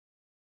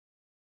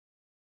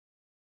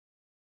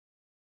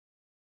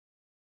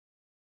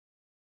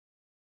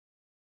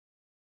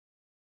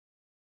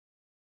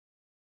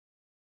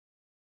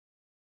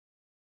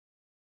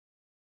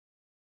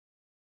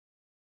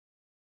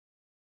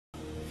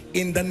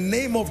in the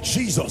name of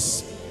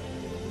Jesus,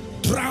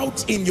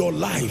 drought in your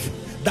life,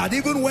 that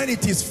even when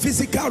it is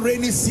physical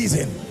rainy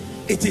season,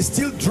 it is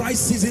still dry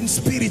season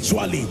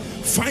spiritually,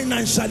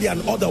 financially,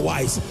 and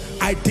otherwise.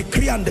 I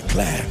decree and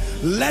declare,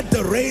 let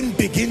the rain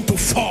begin to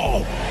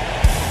fall.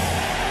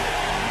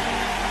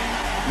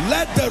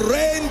 Let the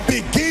rain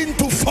begin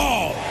to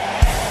fall.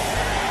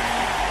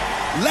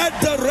 Let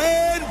the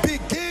rain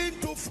begin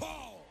to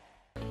fall.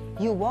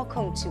 You're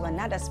welcome to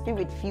another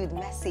spirit-filled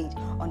message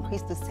on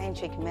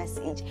Christocentric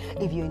Message.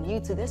 If you're new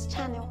to this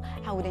channel,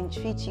 I would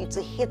entreat you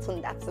to hit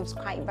on that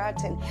subscribe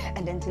button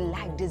and then to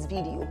like this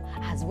video.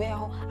 As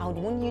well, I would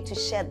want you to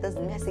share this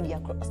message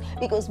across,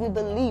 because we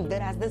believe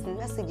that as this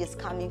message is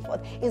coming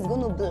forth, it's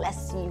going to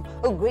bless you.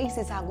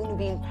 Graces are going to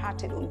be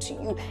imparted unto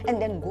you,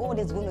 and then God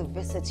is going to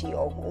visit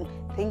your home.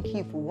 Thank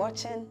you for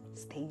watching.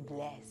 Stay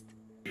blessed.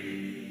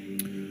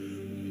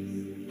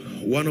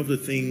 One of the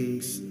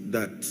things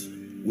that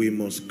we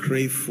must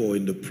crave for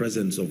in the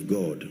presence of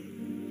God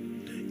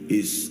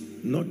is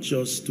not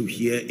just to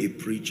hear a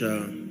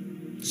preacher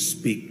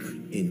speak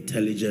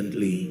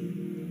intelligently,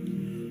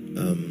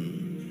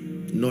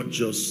 not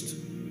just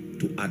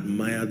to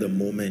admire the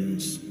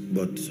moments,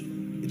 but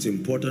it's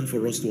important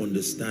for us to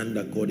understand,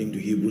 according to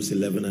Hebrews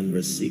 11 and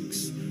verse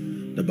 6,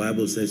 the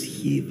Bible says,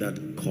 he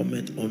that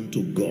cometh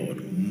unto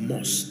God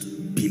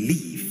must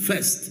believe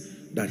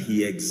first that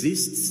he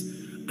exists,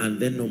 and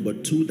then number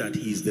two, that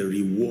he is the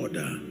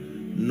rewarder,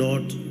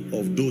 not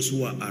of those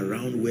who are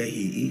around where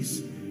he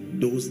is,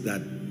 those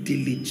that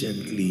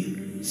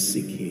diligently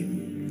seek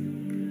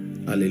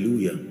him.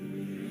 Hallelujah.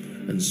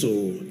 And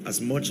so,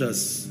 as much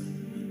as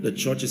the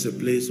church is a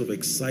place of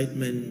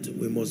excitement,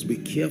 we must be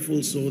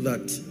careful so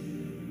that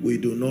we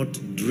do not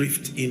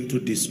drift into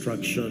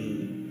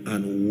distraction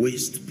and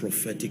waste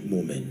prophetic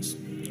moments.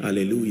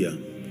 Hallelujah.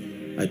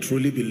 I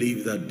truly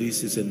believe that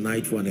this is a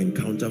night for an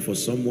encounter for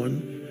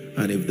someone,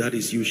 and if that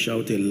is you,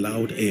 shout a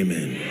loud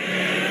amen.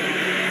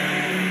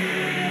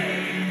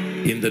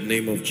 In the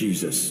name of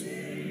Jesus.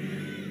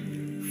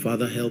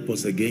 Father, help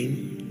us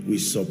again. We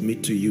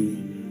submit to you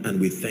and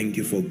we thank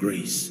you for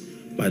grace.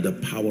 By the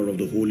power of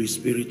the Holy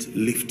Spirit,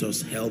 lift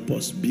us, help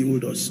us,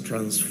 build us,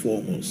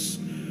 transform us.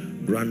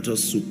 Grant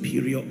us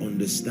superior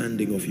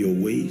understanding of your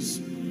ways.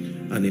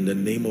 And in the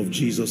name of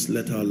Jesus,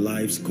 let our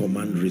lives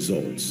command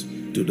results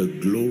to the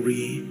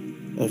glory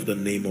of the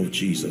name of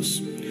Jesus.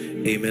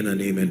 Amen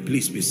and amen.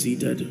 Please be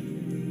seated.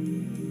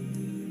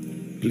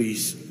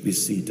 Please be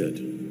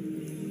seated.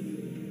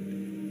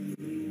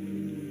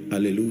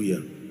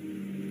 Hallelujah.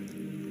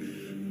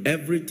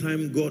 Every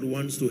time God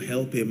wants to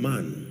help a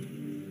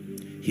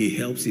man, he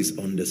helps his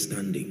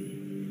understanding.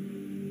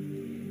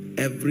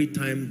 Every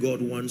time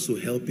God wants to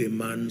help a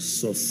man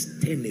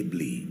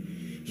sustainably,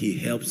 he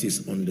helps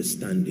his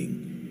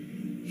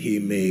understanding. He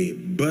may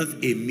birth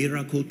a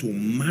miracle to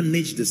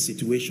manage the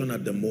situation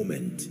at the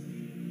moment,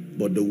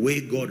 but the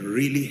way God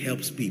really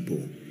helps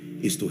people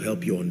is to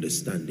help your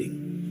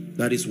understanding.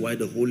 That is why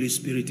the Holy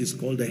Spirit is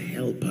called a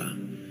helper.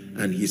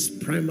 And his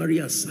primary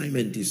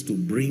assignment is to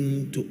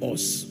bring to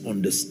us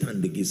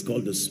understanding. He's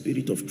called the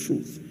Spirit of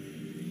Truth.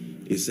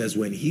 It says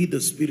when he,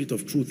 the Spirit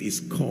of Truth,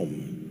 is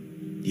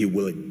come, he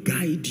will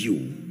guide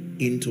you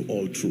into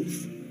all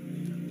truth.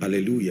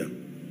 Hallelujah.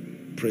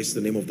 Praise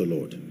the name of the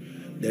Lord.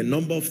 There are a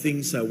number of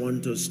things I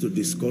want us to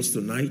discuss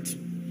tonight.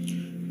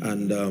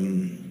 And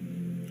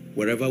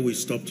wherever we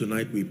stop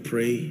tonight, we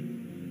pray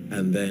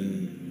and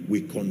then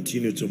we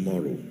continue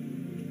tomorrow.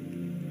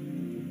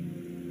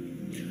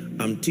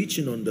 I'm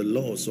teaching on the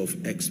laws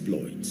of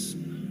exploits.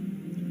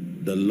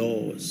 The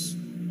laws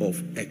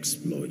of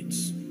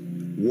exploits.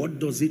 What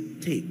does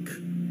it take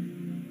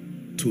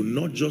to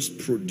not just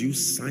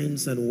produce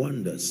signs and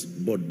wonders,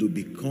 but to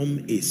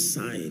become a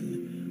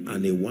sign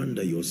and a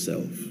wonder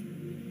yourself?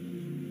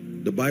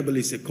 The Bible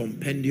is a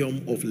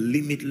compendium of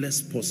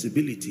limitless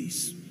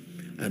possibilities,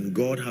 and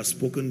God has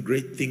spoken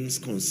great things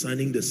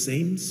concerning the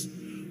saints,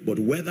 but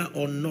whether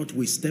or not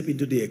we step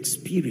into the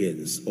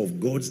experience of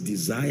God's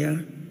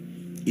desire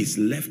is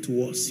left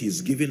to us. He's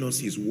given us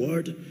his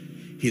word,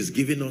 he's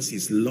given us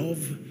his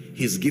love,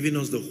 he's given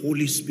us the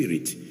Holy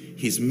Spirit.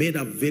 He's made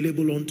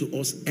available unto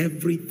us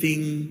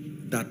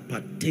everything that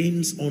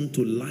pertains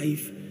unto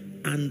life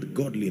and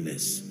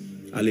godliness.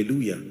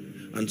 Hallelujah.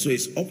 And so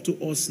it's up to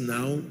us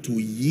now to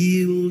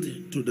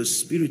yield to the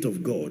Spirit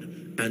of God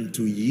and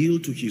to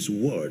yield to his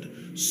word,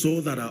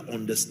 so that our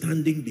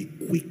understanding be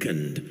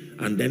quickened,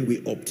 and then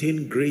we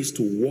obtain grace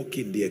to walk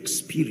in the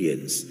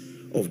experience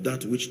of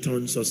that which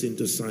turns us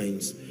into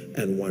signs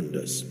and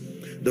wonders.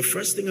 The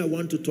first thing I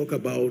want to talk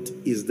about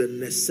is the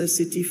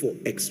necessity for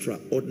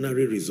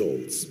extraordinary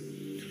results.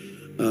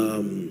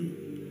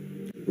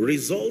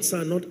 Results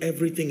are not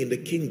everything in the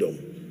kingdom,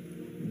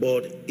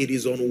 but it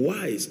is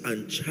unwise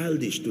and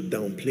childish to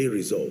downplay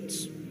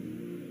results.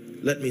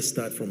 Let me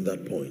start from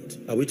that point.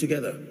 Are we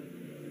together?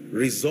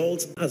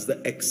 Results, as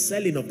the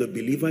excelling of the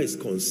believer is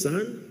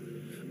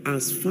concerned,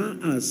 as far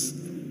as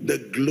the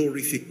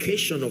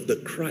glorification of the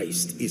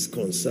Christ is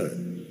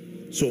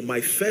concerned, So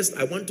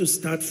I want to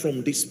start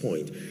from this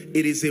point.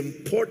 It is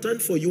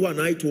important for you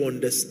and I to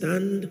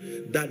understand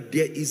that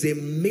there is a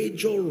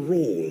major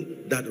role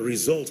that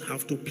results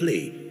have to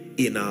play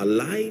in our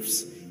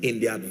lives,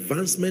 in the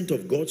advancement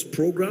of God's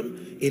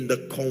program, in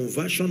the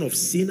conversion of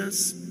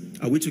sinners.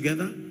 Are we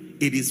together?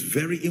 It is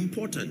very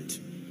important.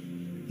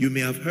 You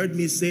may have heard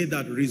me say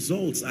that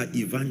results are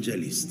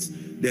evangelists.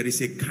 There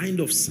is a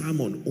kind of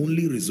sermon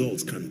only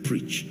results can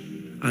preach.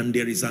 And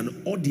there is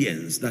an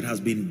audience that has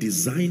been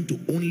designed to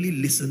only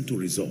listen to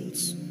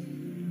results.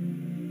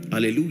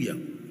 Hallelujah.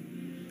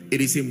 It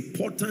is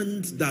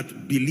important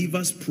that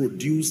believers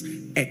produce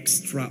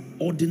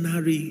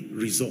extraordinary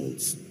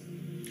results.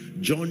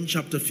 John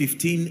chapter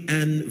 15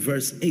 and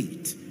verse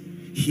 8.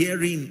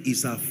 Herein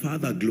is our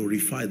Father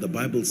glorified. The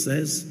Bible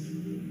says,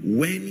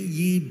 when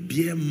ye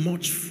bear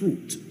much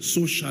fruit,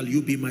 so shall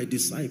you be my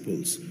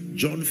disciples.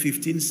 John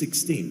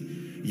 15:16.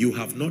 You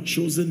have not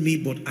chosen me,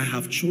 but I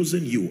have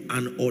chosen you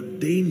and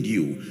ordained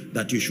you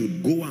that you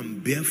should go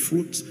and bear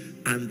fruit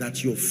and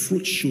that your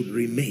fruit should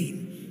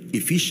remain.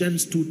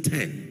 Ephesians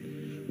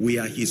 2:10. We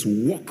are his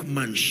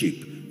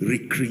workmanship,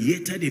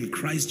 recreated in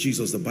Christ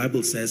Jesus. The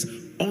Bible says,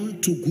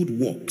 unto good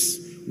works,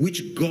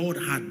 which God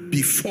had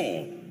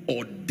before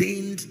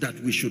ordained that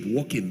we should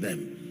walk in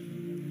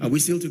them. Are we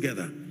still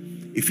together?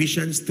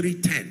 Ephesians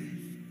 3:10.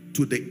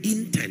 To the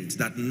intent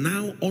that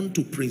now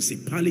unto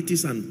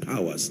principalities and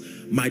powers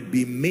might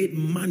be made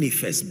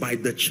manifest by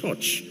the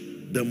church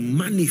the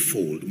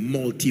manifold,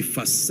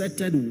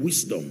 multifaceted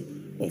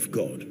wisdom of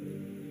God.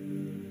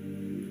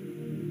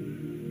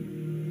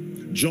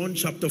 John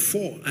chapter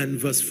 4 and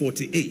verse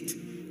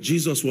 48.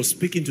 Jesus was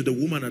speaking to the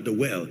woman at the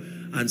well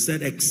and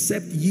said,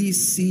 except ye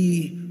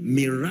see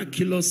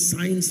miraculous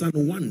signs and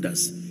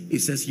wonders, he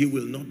says, you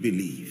will not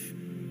believe.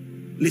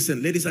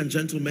 Listen, ladies and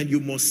gentlemen, you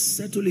must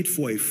settle it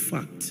for a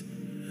fact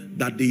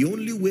that the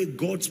only way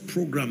God's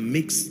program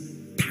makes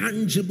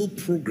tangible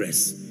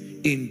progress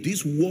in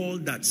this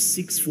world that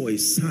seeks for a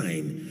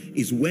sign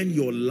is when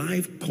your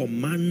life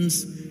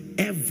commands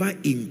ever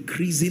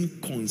increasing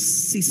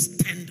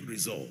consistent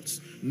results.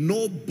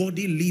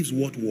 Nobody lives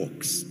what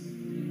works.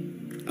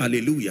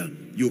 Hallelujah.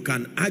 You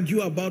can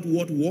argue about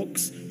what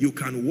works, you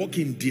can walk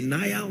in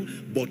denial,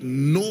 but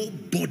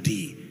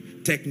nobody.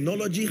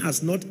 Technology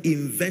has not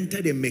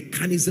invented a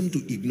mechanism to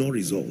ignore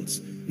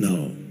results.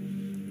 No.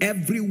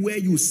 Everywhere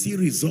you see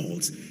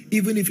results,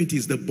 even if it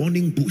is the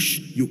burning bush,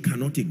 you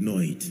cannot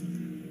ignore it.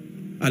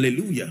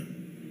 Hallelujah.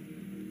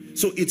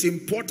 So it's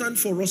important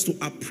for us to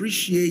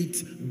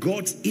appreciate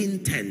God's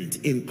intent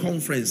in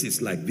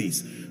conferences like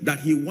this,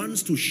 that he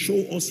wants to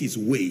show us his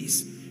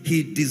ways.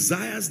 He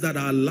desires that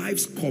our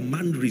lives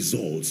command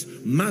results.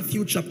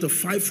 Matthew chapter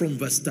 5 from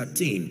verse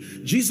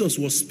 13. Jesus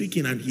was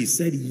speaking and he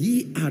said,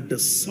 ye are the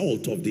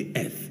salt of the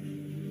earth.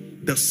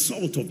 The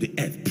salt of the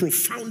earth.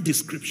 Profound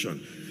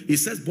description. He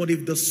says, but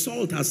if the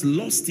salt has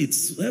lost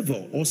its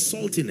savor or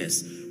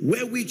saltiness,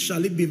 wherewith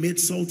shall it be made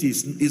salty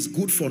is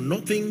good for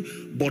nothing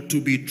but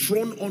to be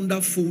thrown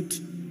underfoot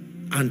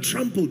and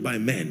trampled by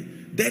men.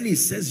 Then he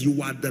says,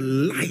 you are the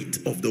light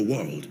of the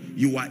world.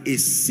 You are a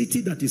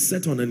city that is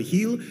set on an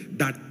hill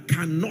that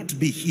cannot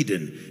be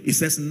hidden. He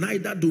says,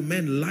 neither do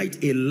men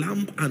light a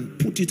lamp and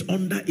put it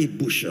under a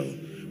bushel,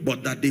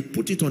 but that they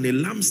put it on a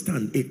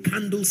lampstand, a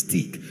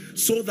candlestick,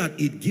 so that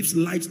it gives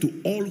light to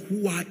all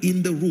who are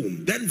in the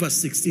room. Then verse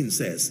 16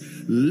 says,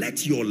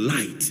 let your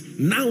light,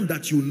 now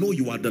that you know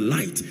you are the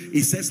light,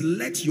 it says,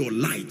 let your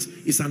light.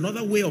 It's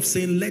another way of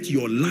saying, let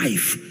your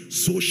life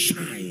so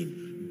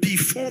shine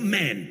before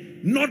men,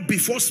 not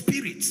before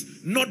spirits,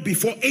 not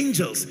before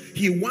angels.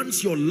 He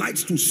wants your light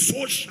to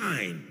so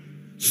shine.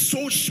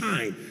 So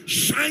shine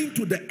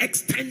to the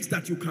extent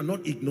that you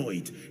cannot ignore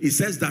it. It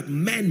says that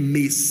men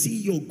may see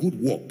your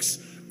good works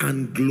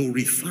and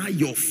glorify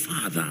your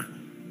Father.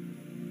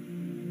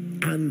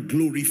 And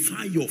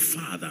glorify your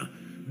Father.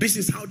 This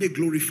is how they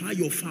glorify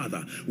your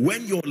Father.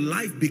 When your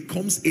life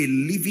becomes a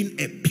living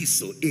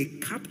epistle, a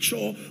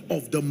capture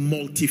of the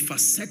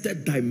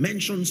multifaceted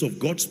dimensions of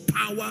God's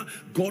power,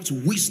 God's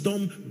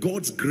wisdom,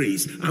 God's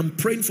grace. I'm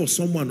praying for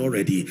someone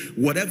already.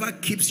 Whatever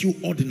keeps you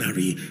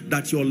ordinary,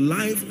 that your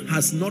life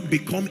has not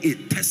become a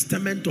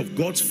testament of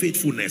God's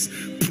faithfulness,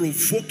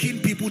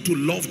 provoking people to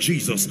love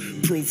Jesus,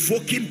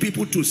 provoking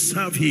people to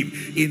serve him.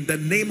 In the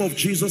name of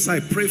Jesus, I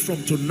pray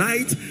from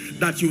tonight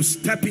that you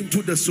step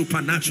into the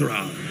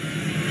supernatural.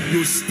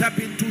 You step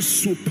into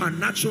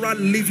supernatural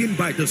living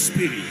by the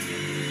Spirit.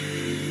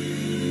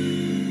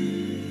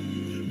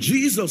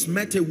 Jesus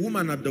met a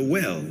woman at the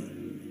well.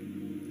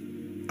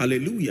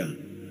 Hallelujah.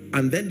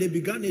 And then they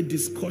began a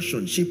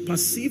discussion. She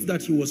perceived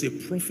that he was a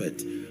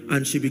prophet,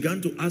 and she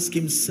began to ask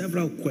him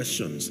several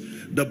questions.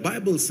 The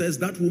Bible says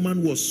that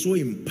woman was so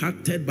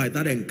impacted by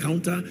that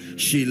encounter,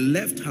 she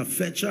left her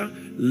fetcher,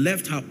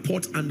 left her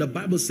pot, and the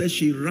Bible says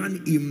she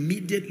ran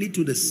immediately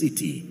to the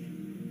city.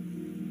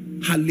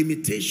 Her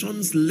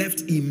limitations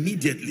left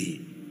immediately.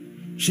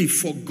 She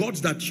forgot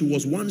that she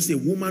was once a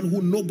woman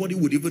who nobody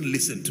would even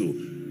listen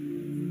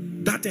to.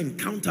 That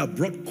encounter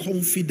brought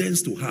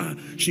confidence to her.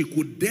 She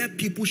could dare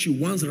people she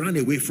once ran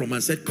away from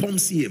and said, come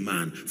see a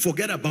man.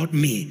 Forget about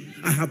me.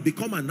 I have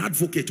become an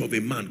advocate of a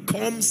man.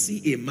 Come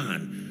see a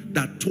man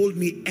that told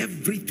me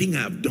everything I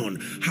have done.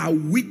 Her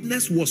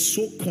witness was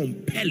so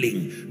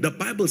compelling. The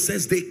Bible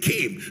says they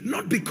came,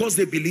 not because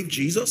they believed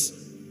Jesus.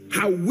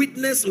 Her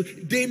witness,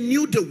 they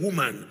knew the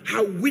woman.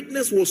 Her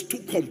witness was too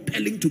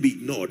compelling to be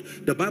ignored.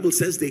 The Bible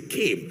says they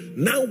came.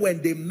 Now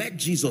when they met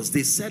Jesus,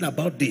 they said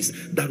about this,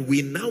 that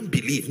we now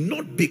believe,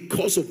 not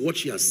because of what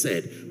she has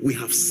said, we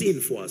have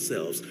seen for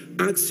ourselves.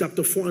 Acts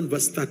chapter 4 and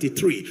verse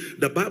 33,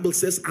 the Bible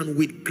says, and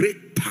with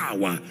great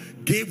power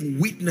gave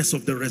witness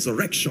of the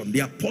resurrection.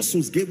 The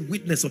apostles gave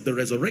witness of the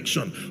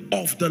resurrection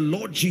of the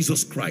Lord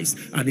Jesus Christ.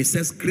 And it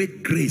says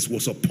great grace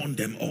was upon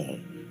them all.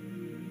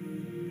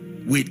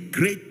 With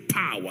great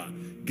power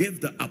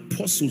gave the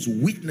apostles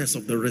witness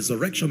of the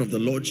resurrection of the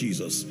Lord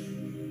Jesus.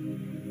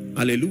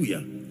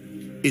 Hallelujah.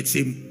 It's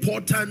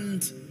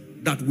important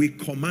that we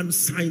command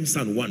signs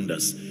and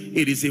wonders.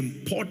 It is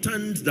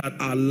important that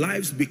our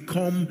lives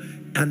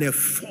become an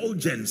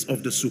effulgence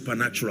of the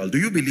supernatural. Do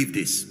you believe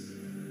this?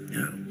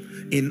 Yeah.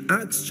 In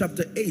Acts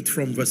chapter 8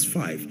 from verse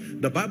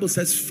 5, the Bible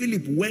says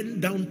Philip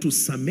went down to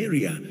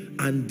Samaria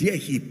and there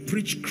he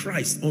preached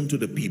Christ unto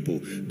the people.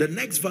 The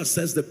next verse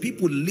says the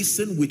people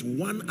listened with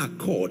one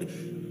accord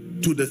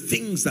to the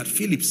things that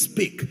Philip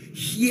spake,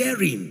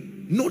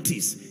 hearing,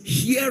 notice,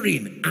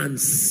 hearing and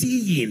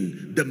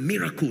seeing the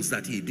miracles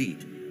that he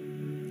did.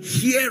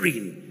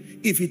 Hearing.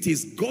 If it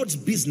is God's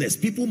business,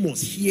 people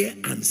must hear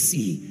and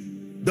see.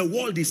 The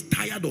world is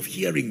tired of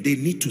hearing, they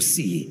need to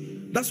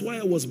see. That's why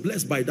I was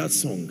blessed by that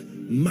song.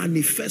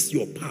 Manifest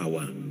your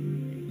power.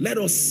 Let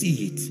us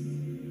see it.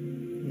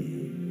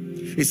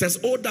 It says,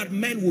 oh, that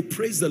men will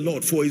praise the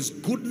Lord for his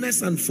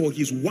goodness and for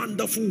his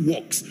wonderful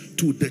works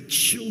to the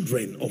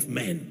children of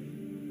men.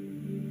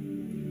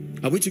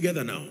 Are we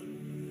together now?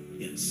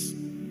 Yes.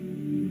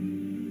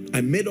 I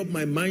made up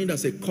my mind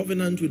as a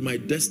covenant with my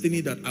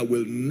destiny that I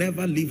will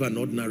never live an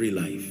ordinary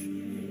life.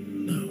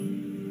 No.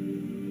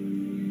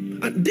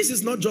 And this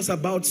is not just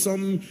about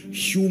some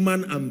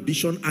human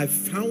ambition. I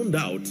found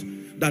out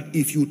that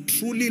if you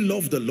truly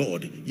love the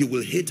Lord, you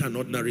will hate an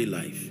ordinary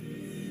life.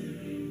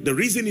 The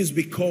reason is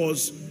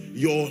because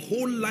your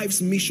whole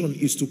life's mission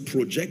is to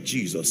project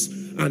Jesus,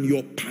 and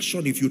your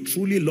passion, if you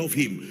truly love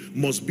him,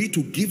 must be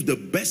to give the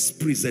best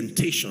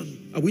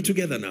presentation. Are we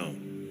together now?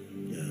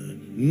 Yeah.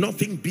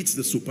 Nothing beats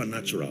the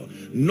supernatural.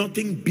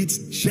 Nothing beats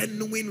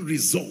genuine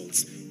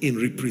results in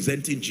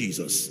representing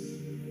Jesus.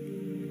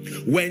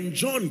 When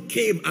John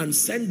came and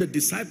sent the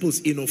disciples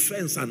in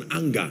offense and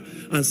anger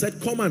and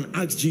said, come and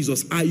ask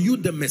Jesus, are you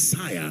the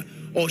Messiah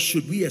or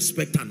should we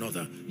expect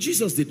another?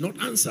 Jesus did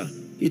not answer.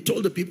 He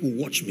told the people,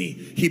 watch me.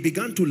 He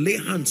began to lay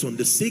hands on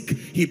the sick.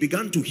 He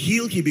began to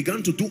heal. He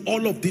began to do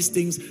all of these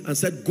things and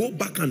said, go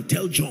back and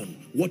tell John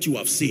what you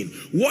have seen.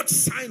 What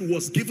sign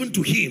was given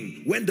to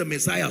him when the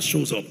Messiah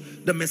shows up?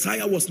 The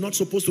Messiah was not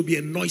supposed to be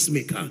a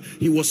noisemaker.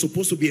 He was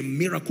supposed to be a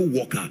miracle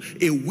worker,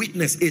 a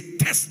witness, a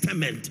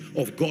testament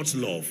of God's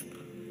love.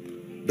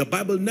 The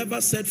Bible never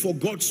said, for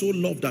God so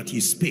loved that he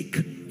spake.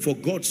 For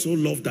God so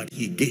loved that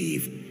he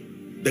gave.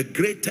 The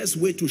greatest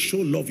way to show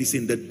love is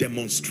in the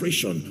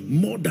demonstration,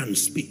 more than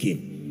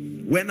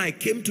speaking. When I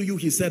came to you,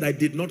 he said, I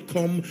did not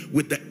come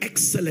with the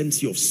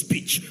excellency of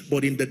speech,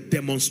 but in the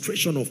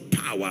demonstration of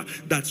power,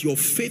 that your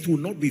faith will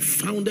not be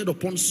founded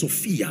upon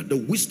Sophia, the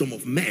wisdom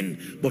of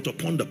men, but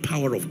upon the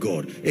power of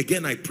God.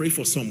 Again, I pray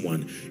for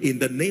someone in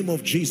the name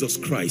of Jesus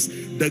Christ,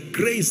 the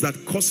grace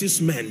that causes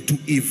men to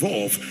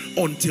evolve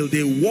until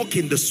they walk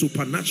in the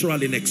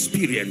supernatural in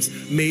experience,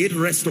 may it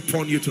rest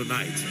upon you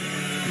tonight.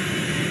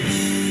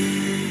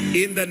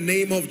 In the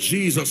name of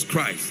Jesus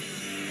Christ.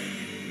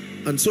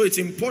 And so it's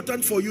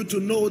important for you to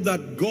know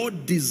that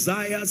God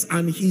desires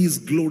and he is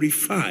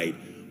glorified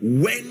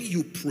when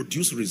you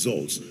produce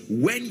results,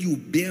 when you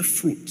bear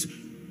fruit.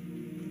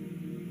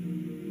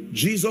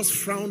 Jesus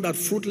frowned at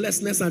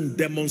fruitlessness and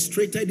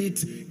demonstrated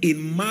it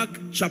in Mark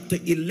chapter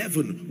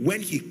 11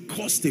 when he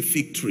cursed a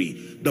fig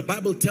tree. The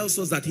Bible tells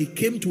us that he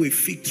came to a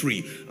fig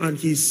tree and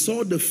he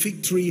saw the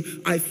fig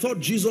tree. I thought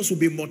Jesus would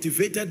be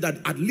motivated that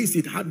at least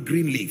it had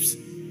green leaves.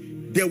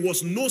 There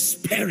was no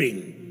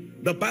sparing.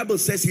 The Bible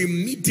says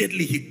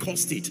immediately he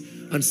cursed it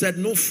and said,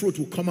 no fruit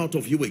will come out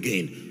of you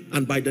again.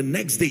 And by the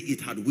next day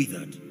it had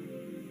withered.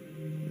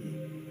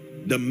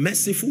 The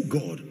merciful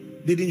God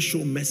didn't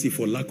show mercy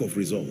for lack of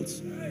results.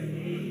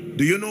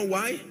 Do you know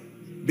why?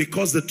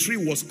 Because the tree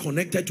was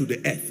connected to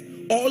the earth.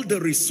 All the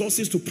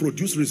resources to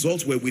produce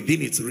results were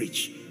within its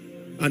reach.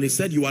 And he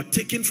said, you are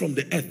taken from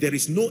the earth. There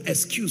is no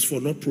excuse for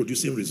not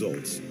producing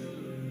results.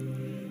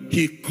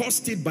 He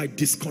cursed it by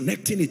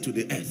disconnecting it to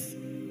the earth.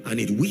 And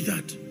it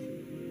withered.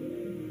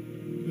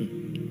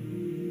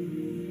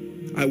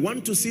 I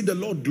want to see the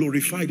Lord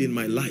glorified in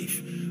my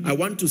life. I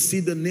want to see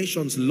the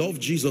nations love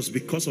Jesus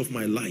because of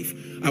my life.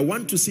 I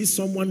want to see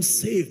someone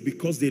saved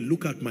because they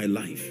look at my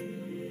life.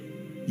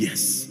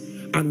 Yes.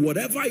 And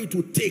whatever it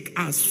would take,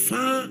 as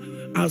far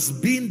as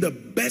being the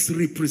best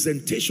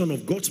representation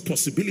of God's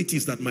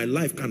possibilities that my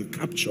life can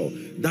capture,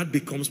 that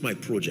becomes my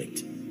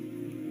project.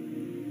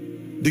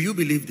 Do you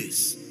believe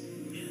this?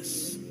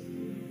 Yes.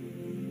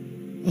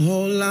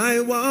 All I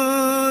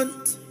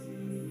want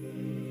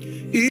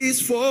is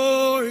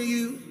for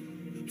you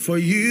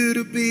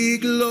to be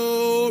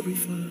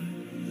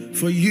glorified,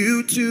 for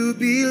you to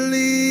be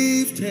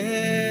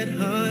lifted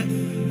high.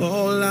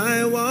 All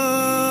I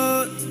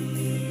want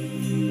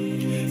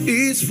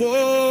is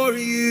for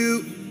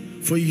you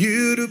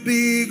to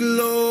be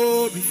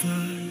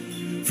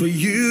glorified, for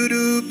you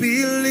to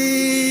be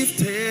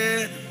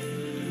lifted.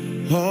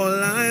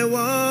 All I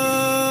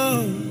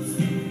want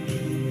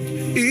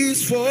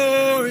is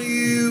for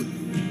you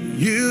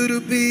to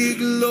be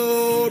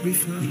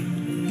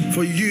glorified,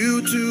 for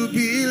you to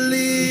be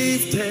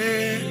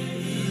lifted.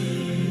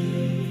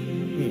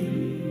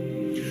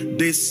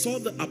 They saw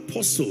the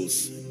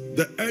apostles,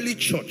 the early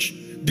church.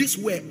 These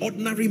were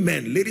ordinary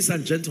men, ladies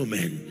and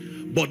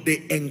gentlemen, but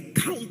they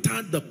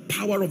encountered the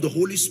power of the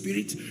Holy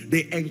Spirit.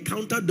 They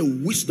encountered the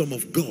wisdom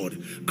of God,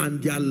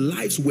 and their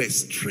lives were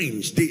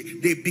strange.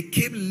 They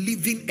became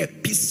living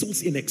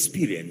epistles in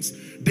experience.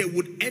 They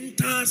would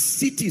enter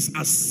cities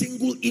as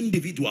single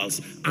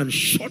individuals and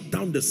shut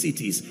down the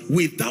cities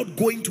without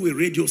going to a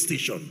radio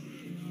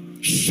station.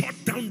 Shut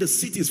down the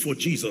cities for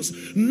Jesus,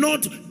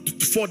 not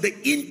for the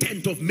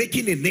intent of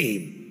making a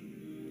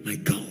name. My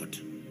God.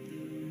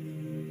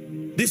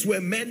 These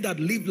were men that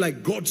lived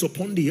like gods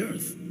upon the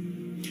earth.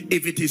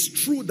 If it is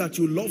true that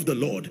you love the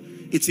Lord,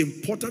 it's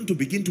important to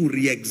begin to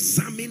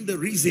re-examine the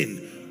reason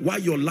why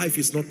your life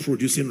is not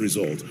producing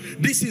results.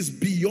 This is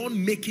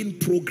beyond making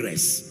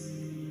progress.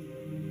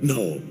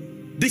 No,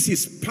 this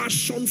is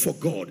passion for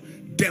God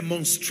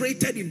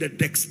demonstrated in the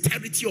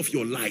dexterity of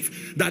your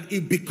life, that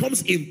it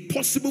becomes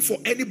impossible for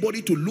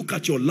anybody to look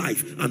at your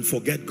life and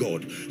forget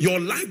God. Your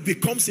life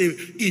becomes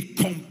it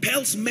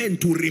compels men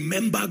to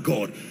remember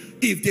God.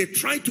 If they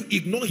try to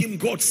ignore him,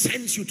 God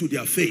sends you to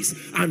their face.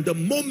 And the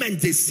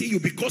moment they see you,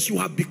 because you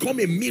have become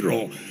a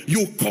mirror,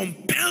 you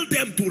compel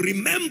them to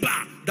remember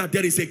that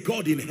there is a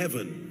God in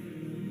heaven.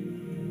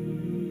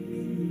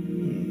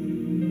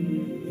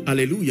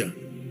 Hallelujah.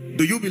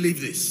 Do you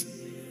believe this?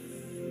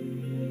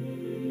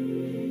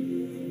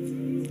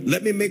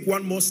 Let me make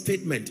one more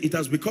statement. It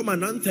has become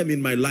an anthem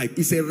in my life.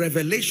 It's a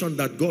revelation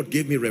that God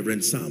gave me,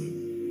 Reverend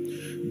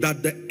Sam,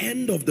 that the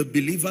end of the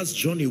believer's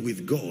journey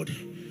with God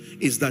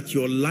is that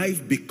your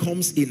life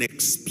becomes in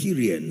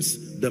experience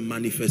the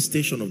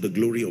manifestation of the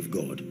glory of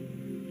God.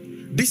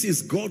 This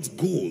is God's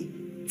goal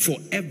for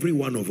every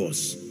one of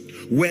us.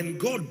 When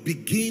God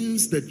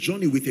begins the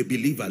journey with a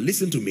believer,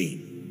 listen to me.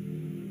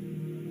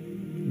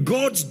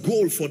 God's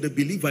goal for the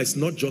believer is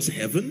not just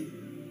heaven.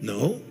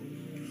 No.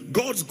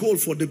 God's goal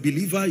for the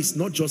believer is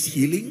not just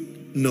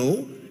healing.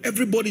 No.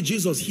 Everybody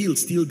Jesus healed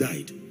still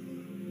died.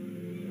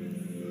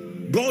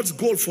 God's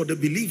goal for the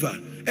believer,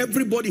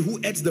 everybody who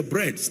ate the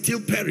bread still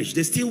perished.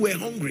 They still were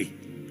hungry.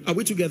 Are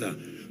we together?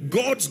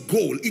 God's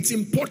goal, it's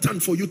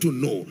important for you to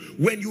know,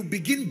 when you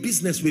begin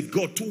business with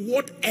God, to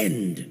what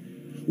end?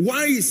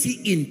 Why is he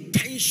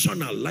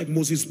intentional, like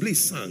Moses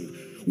Bliss sang?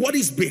 What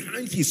is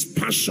behind his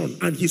passion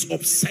and his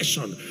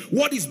obsession?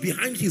 What is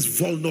behind his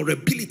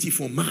vulnerability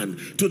for man?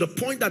 To the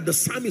point that the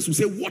psalmist will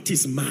say, what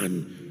is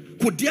man?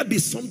 Could there be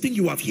something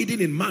you have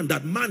hidden in man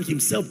that man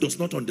himself does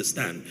not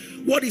understand?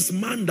 What is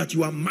man that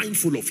you are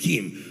mindful of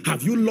him?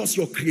 Have you lost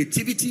your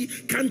creativity?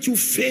 Can't you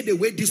fade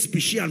away this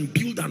species and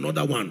build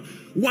another one?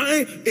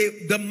 Why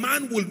the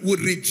man will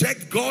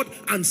reject God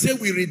and say,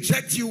 we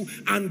reject you,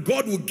 and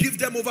God will give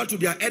them over to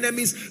their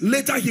enemies.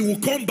 Later he will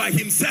come by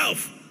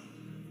himself.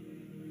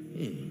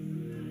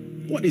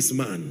 What is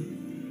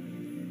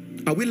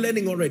man? Are we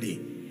learning already?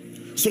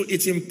 So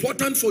it's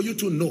important for you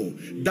to know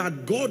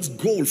that God's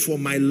goal for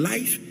my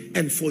life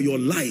and for your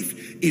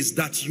life is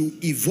that you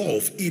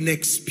evolve in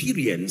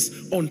experience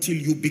until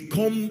you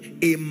become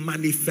a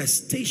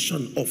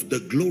manifestation of the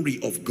glory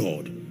of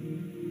God.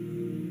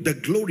 The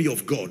glory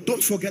of God.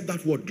 Don't forget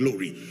that word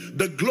glory.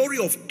 The glory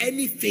of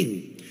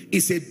anything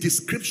is a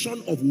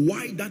description of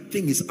why that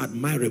thing is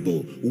admirable,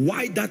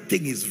 why that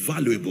thing is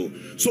valuable.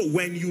 So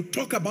when you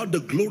talk about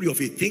the glory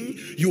of a thing,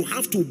 you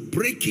have to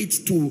break it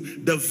to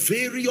the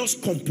various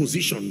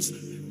compositions.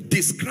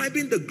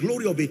 Describing the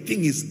glory of a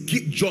thing is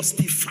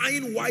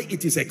justifying why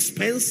it is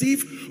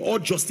expensive or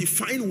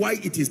justifying why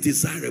it is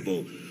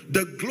desirable.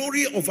 The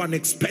glory of an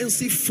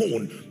expensive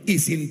phone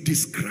is in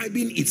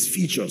describing its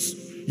features.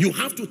 You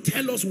have to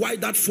tell us why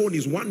that phone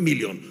is 1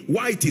 million,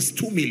 why it is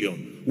 2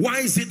 million. Why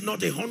is it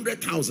not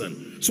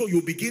 100,000? So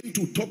you begin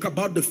to talk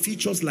about the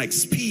features like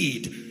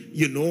speed,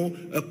 you know,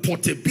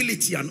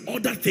 portability and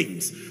other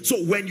things.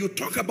 So when you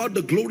talk about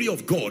the glory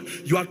of God,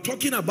 you are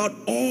talking about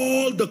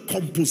all the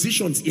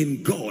compositions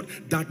in God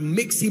that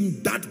makes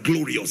him that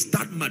glorious,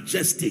 that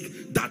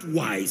majestic, that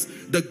wise.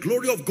 The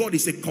glory of God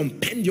is a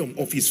compendium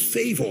of his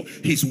favor,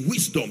 his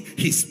wisdom,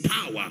 his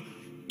power.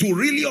 To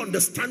really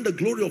understand the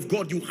glory of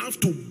God, you have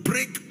to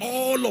break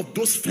all of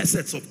those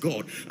facets of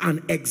God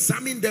and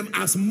examine them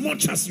as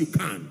much as you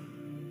can.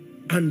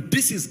 And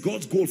this is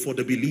God's goal for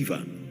the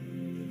believer.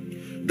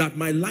 that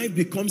my life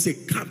becomes a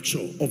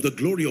capture of the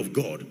glory of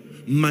God,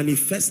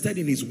 manifested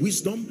in his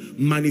wisdom,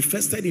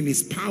 manifested in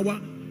his power,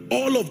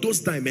 all of those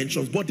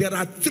dimensions. But there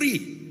are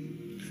three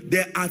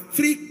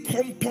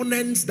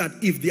components that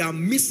if they are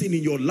missing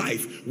in your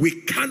life,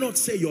 we cannot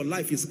say your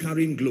life is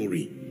carrying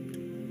glory.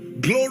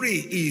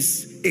 Glory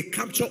is a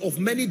capture of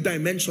many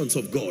dimensions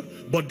of God,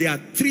 but there are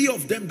three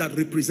of them that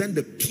represent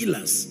the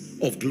pillars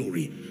of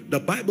glory. The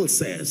Bible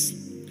says,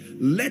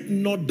 let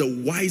not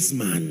the wise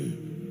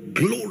man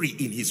glory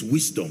in his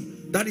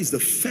wisdom. That is the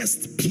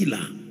first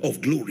pillar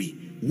of glory,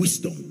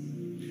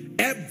 wisdom.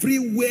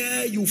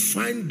 Everywhere you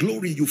find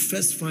glory, you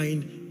first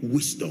find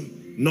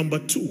wisdom. Number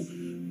two,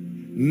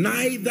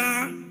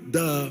 neither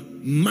the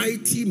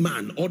mighty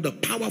man or the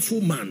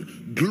powerful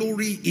man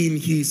glory in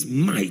his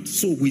might.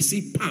 So we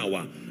see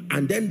power.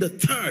 And then the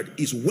third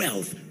is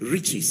wealth,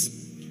 riches.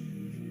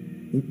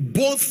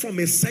 Both from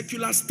a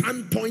secular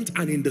standpoint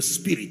and in the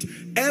spirit.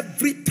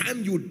 Every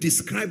time you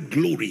describe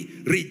glory,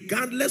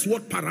 regardless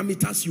what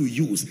parameters you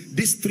use,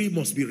 these three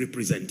must be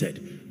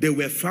represented. They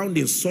were found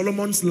in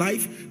Solomon's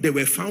life. They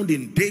were found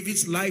in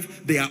David's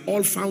life. They are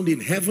all found in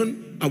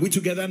heaven. Are we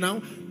together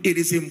now? It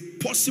is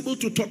impossible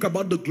to talk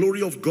about the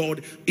glory of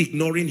God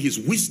ignoring his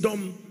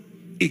wisdom,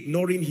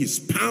 ignoring his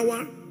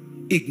power,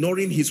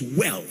 ignoring his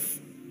wealth.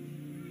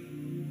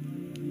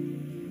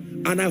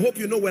 And I hope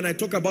you know when I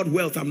talk about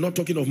wealth, I'm not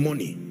talking of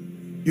money.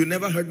 You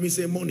never heard me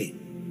say money.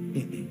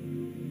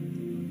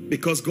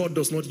 Because God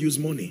does not use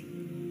money.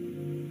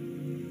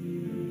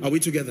 Are we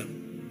together?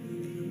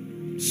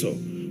 So,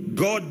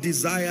 God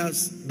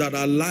desires that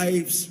our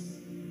lives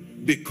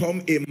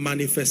become a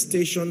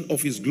manifestation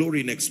of his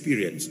glory in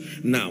experience.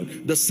 Now,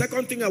 the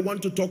second thing I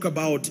want to talk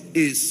about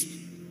is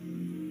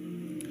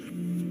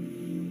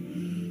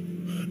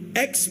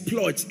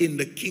exploits in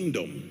the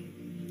kingdom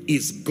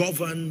is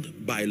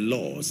governed by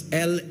laws.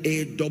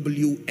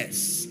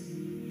 L-A-W-S.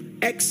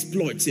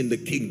 Exploits in the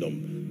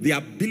kingdom, the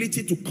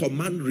ability to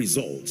command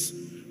results,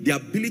 the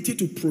ability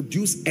to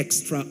produce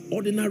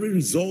extraordinary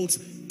results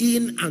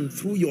in and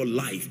through your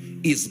life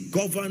is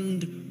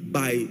governed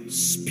by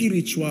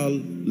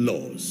spiritual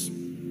laws.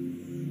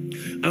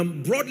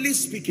 And broadly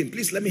speaking,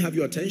 please let me have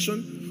your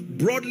attention.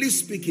 Broadly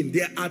speaking,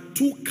 there are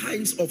two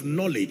kinds of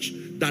knowledge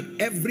that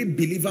every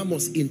believer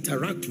must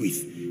interact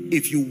with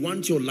if you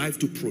want your life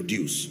to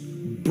produce.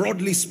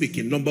 Broadly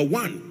speaking, number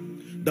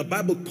one, the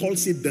Bible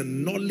calls it the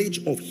knowledge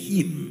of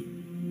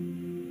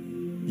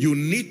him. You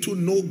need to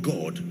know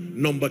God.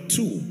 Number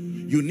two,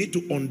 you need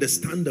to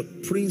understand the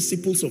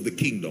principles of the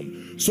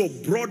kingdom. So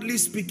broadly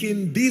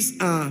speaking, these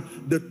are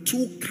the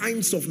two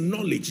kinds of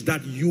knowledge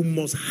that you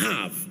must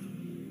have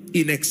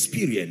in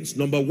experience.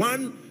 Number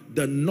one,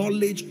 the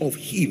knowledge of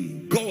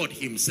him, God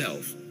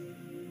himself.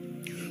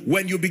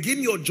 When you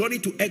begin your journey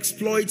to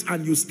exploits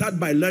and you start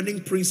by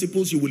learning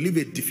principles, you will live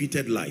a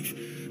defeated life.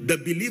 The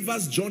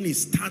believer's journey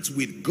starts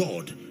with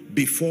God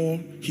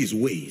before his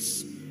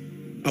ways.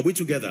 Are we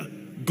together?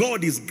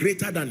 God is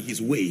greater than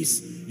his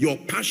ways. Your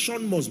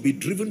passion must be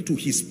driven to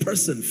his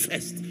person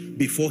first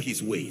before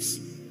his ways.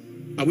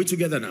 Are we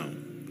together now?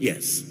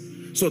 Yes.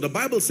 So the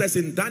Bible says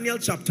in Daniel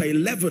chapter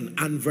 11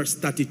 and verse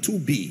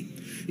 32b,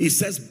 it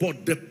says,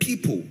 but the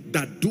people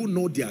that do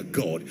know their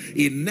God.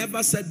 It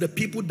never said the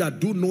people that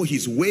do know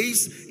his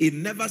ways. It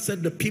never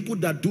said the people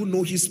that do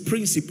know his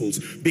principles.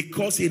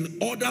 Because in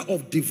order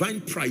of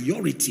divine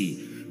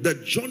priority, the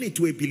journey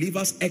to a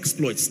believer's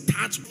exploit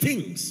starts with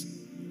things.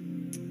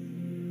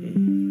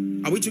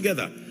 Are we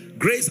together?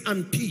 Grace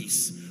and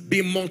peace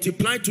be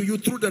multiplied to you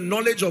through the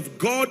knowledge of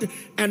God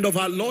and of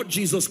our Lord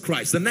Jesus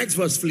Christ. The next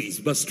verse, please.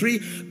 Verse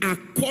 3.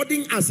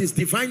 According as his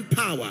divine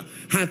power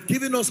hath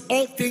given us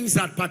all things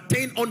that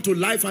pertain unto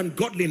life and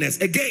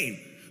godliness. Again,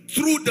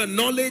 through the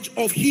knowledge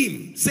of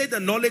him. Say the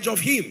knowledge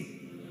of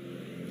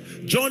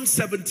him. John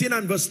 17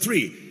 and verse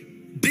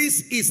 3.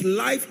 This is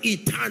life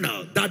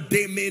eternal, that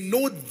they may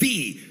know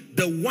thee,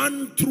 the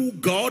one true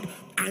God,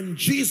 and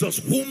Jesus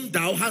whom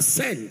thou hast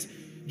sent.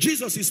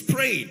 Jesus is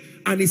praying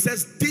and he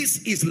says,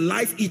 this is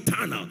life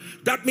eternal.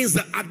 That means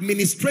the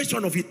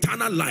administration of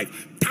eternal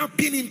life,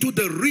 tapping into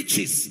the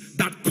riches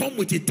that come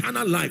with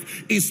eternal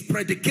life, is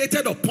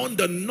predicated upon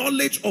the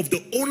knowledge of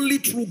the only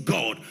true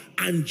God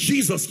and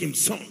Jesus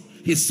himself,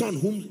 his son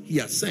whom he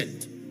has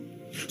sent.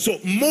 So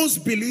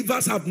most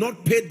believers have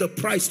not paid the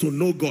price to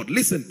know God.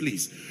 Listen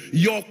please,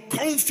 your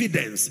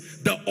confidence,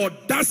 the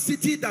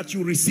audacity that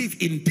you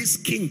receive in this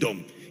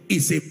kingdom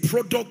is a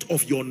product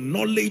of your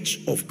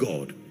knowledge of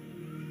God.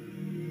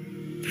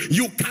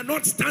 You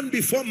cannot stand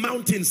before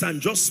mountains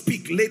and just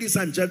speak, ladies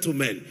and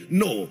gentlemen.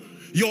 No,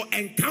 your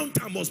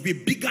encounter must be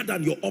bigger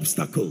than your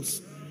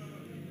obstacles.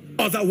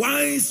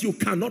 Otherwise, you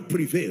cannot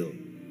prevail.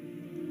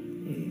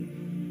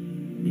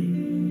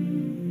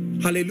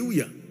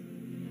 Hallelujah.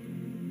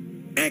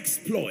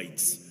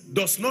 Exploits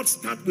does not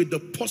start with the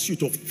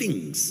pursuit of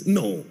things.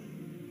 No.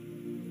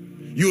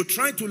 You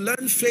try to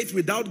learn faith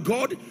without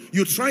God.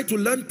 You try to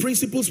learn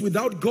principles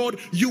without God.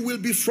 You will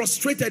be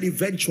frustrated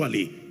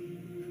eventually.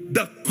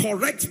 The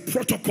correct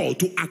protocol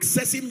to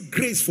accessing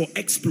grace for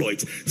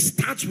exploits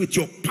starts with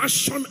your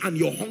passion and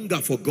your hunger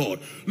for God.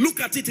 Look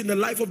at it in the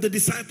life of the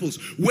disciples.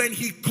 When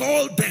he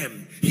called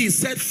them, he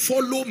said,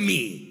 follow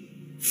me.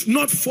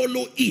 Not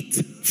follow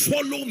it.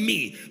 Follow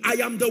me. I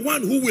am the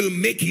one who will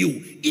make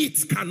you.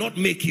 It cannot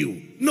make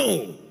you.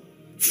 No.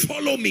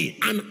 Follow me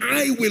and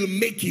I will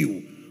make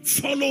you.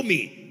 Follow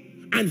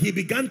me. And he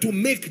began to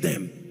make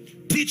them,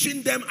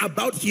 teaching them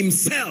about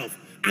himself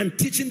and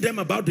teaching them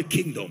about the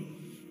kingdom.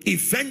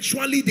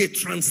 Eventually they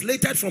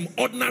translated from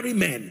ordinary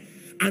men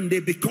and they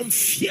become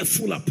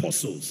fearful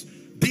apostles.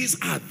 These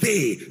are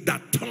they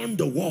that turned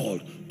the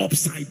world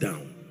upside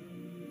down.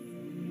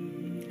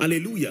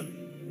 Hallelujah.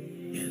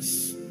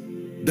 Yes.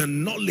 The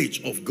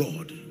knowledge of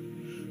God.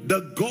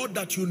 The God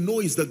that you know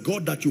is the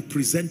God that you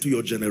present to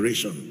your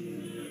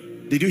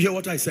generation. Did you hear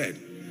what I said?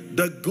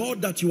 The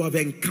God that you have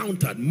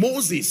encountered.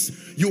 Moses,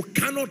 you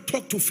cannot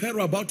talk to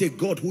Pharaoh about a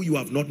God who you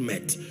have not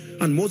met.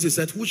 And Moses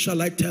said, who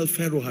shall I tell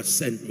Pharaoh has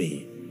sent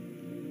me?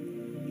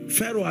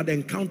 Pharaoh had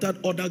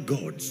encountered other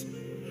gods,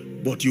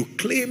 but you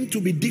claim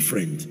to be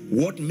different.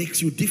 What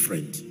makes you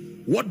different?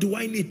 What do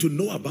I need to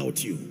know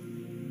about you?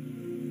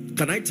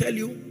 Can I tell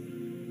you?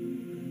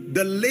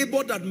 The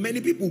labor that many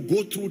people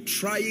go through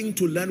trying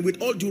to learn,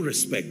 with all due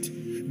respect,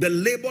 the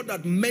labor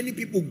that many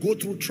people go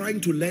through trying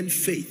to learn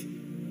faith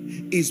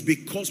is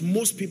because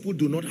most people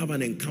do not have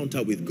an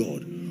encounter with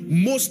God.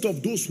 Most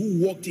of those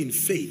who walked in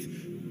faith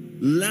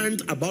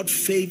learned about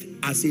faith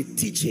as a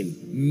teaching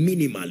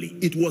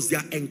minimally. It was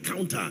their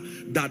encounter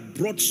that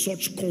brought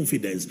such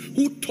confidence.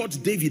 Who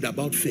taught David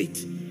about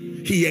faith?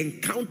 He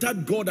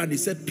encountered God and he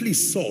said,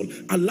 please Saul,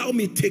 allow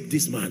me take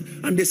this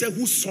man. And they said,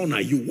 whose son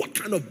are you? What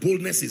kind of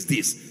boldness is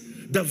this?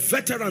 The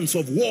veterans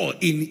of war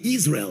in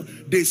Israel,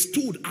 they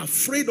stood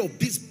afraid of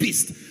this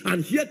beast.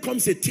 And here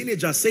comes a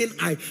teenager saying,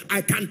 I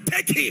can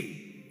take him.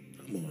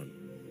 Come on.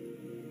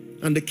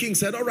 And the king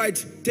said, all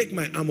right, take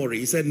my armory.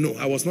 He said, no,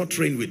 I was not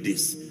trained with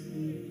this.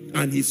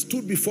 And he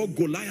stood before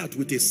Goliath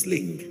with a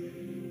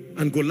sling.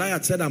 And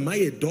Goliath said, am I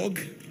a dog?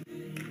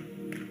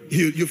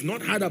 You've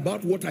not heard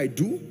about what I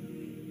do?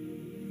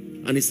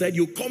 And he said,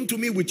 you come to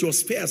me with your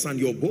spears and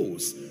your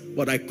bows,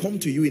 but I come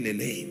to you in a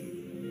name.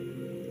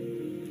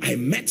 I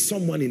met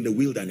someone in the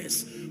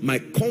wilderness. My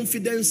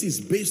confidence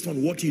is based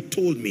on what he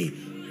told me.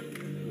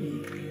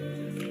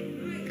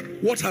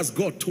 What has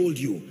God told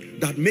you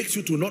that makes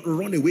you to not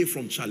run away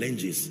from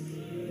challenges?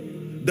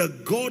 The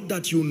God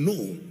that you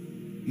know,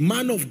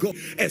 man of God,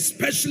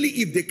 especially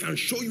if they can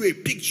show you a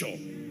picture,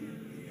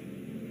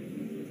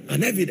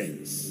 an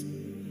evidence.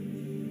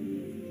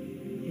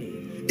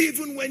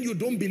 Even when you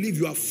don't believe,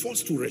 you are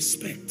forced to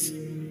respect.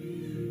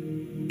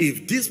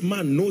 If this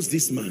man knows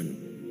this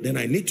man, then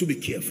I need to be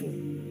careful.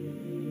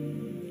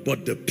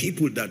 But the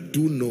people that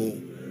do know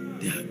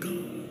their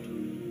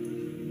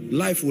God,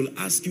 life will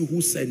ask you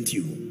who sent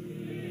you.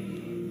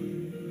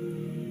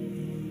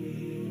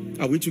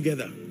 Are we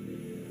together?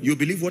 You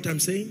believe what I'm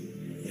saying?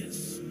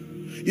 Yes.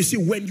 You see,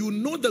 when you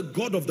know the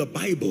God of the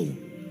Bible,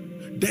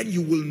 then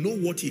you will know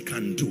what he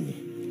can do.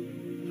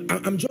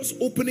 I'm just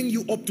opening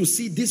you up to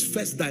see this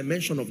first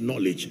dimension of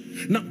knowledge.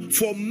 Now,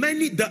 for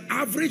many, the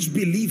average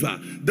believer,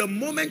 the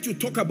moment you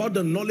talk about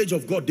the knowledge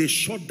of God, they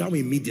shut down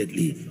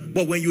immediately.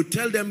 But when you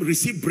tell them,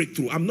 receive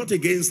breakthrough, I'm not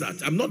against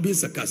that. I'm not being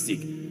sarcastic.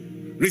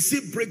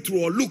 Receive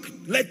breakthrough, or look,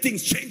 let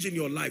things change in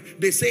your life.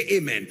 They say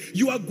amen.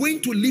 You are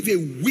going to live a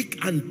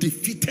weak and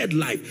defeated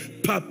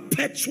life,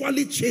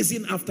 perpetually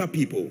chasing after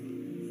people.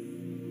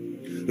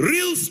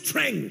 Real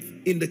strength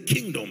in the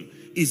kingdom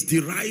is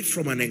derived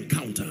from an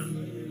encounter.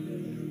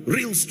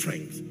 Real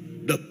strength.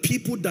 The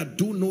people that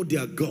do know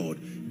their God,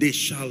 they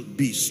shall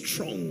be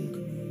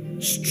strong.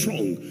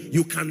 Strong.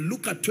 You can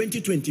look at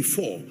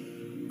 2024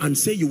 and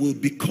say you will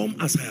become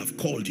as I have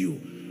called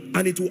you.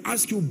 And it will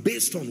ask you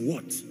based on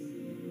what?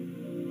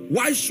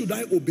 Why should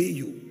I obey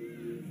you?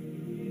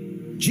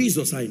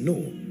 Jesus I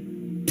know.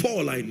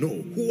 Paul I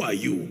know. Who are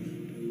you?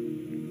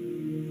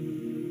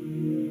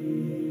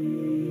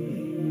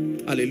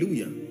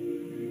 Hallelujah.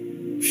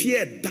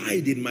 Fear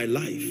died in my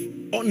life.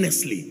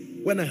 Honestly.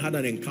 When I had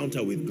an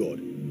encounter with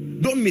God.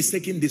 Don't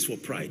mistake this for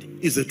pride.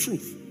 It's the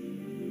truth.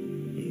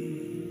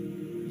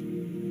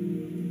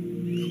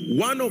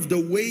 One of the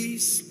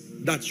ways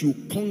that you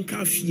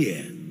conquer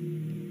fear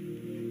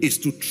is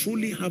to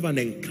truly have an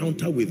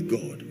encounter with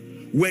God.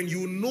 When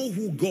you know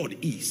who God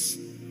is,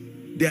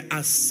 there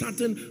are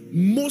certain,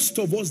 most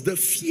of us, the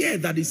fear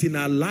that is in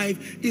our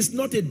life is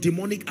not a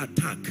demonic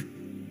attack.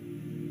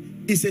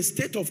 It's a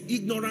state of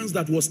ignorance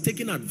that was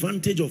taken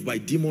advantage of by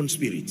demon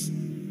spirits.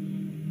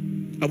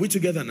 Are we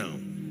together now?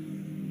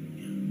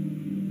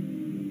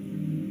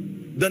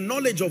 The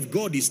knowledge of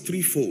God is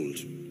threefold.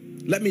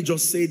 Let me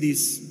just say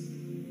this.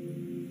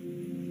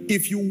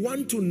 If you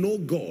want to know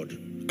God,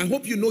 I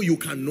hope you know you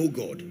can know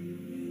God.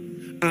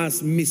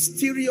 As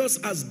mysterious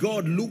as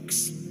God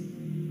looks,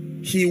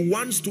 he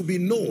wants to be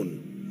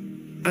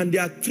known. And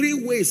there are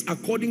three ways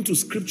according to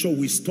scripture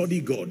we study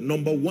God.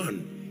 Number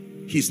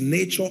one, his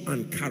nature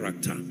and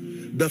character.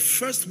 The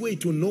first way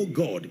to know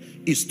God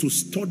is to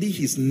study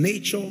his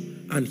nature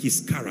and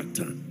his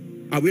character.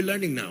 Are we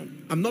learning now?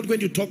 I'm not going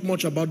to talk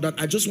much about that.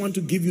 I just want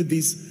to give you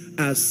this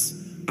as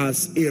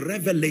a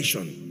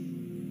revelation.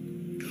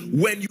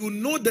 When you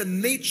know the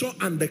nature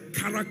and the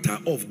character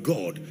of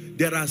God,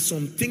 there are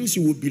some things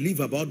you will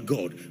believe about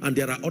God, and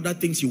there are other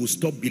things you will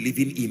stop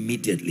believing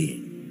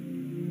immediately.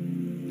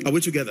 Are we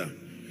together?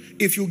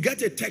 If you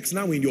get a text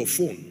now in your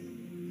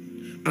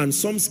phone and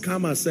some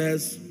scammer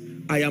says,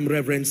 I am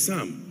Reverend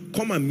Sam,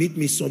 come and meet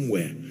me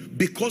somewhere,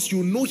 because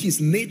you know his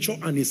nature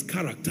and his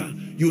character,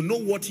 you know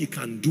what he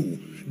can do,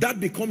 that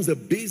becomes the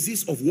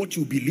basis of what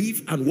you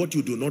believe and what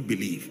you do not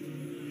believe.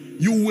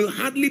 You will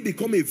hardly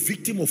become a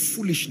victim of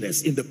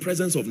foolishness in the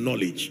presence of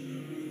knowledge.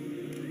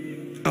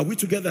 Are we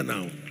together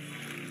now?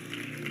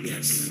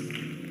 Yes.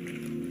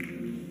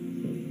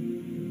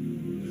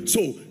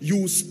 So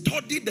you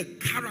study the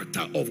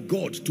character of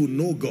God to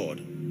know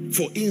God.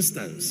 For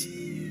instance,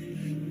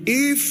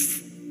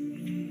 if,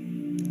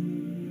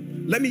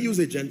 let me use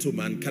a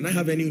gentleman. Can I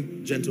have any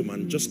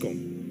gentleman? Just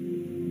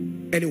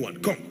come.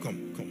 Anyone, come.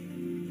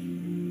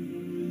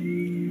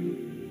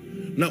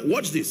 Now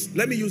watch this.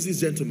 Let me use this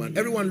gentleman.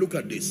 Everyone look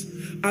at this.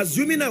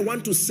 Assuming I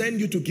want to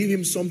send you to give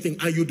him something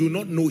and you do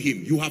not know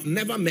him, you have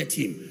never met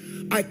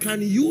him, I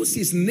can use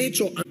his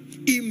nature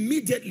and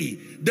immediately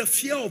the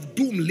fear of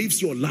doom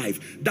leaves your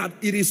life. That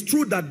it is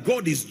true that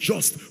God is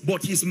just,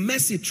 but his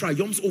mercy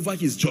triumphs over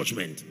his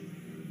judgment.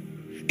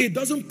 It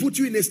doesn't put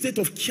you in a state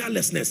of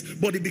carelessness,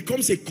 but it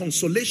becomes a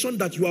consolation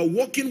that you are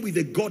walking with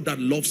a God that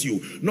loves you.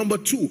 Number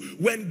two,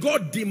 when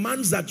God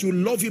demands that you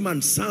love him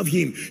and serve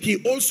him,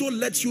 he also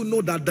lets you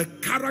know that the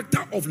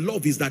character of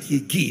love is that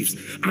he gives,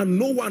 and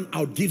no one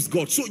outgives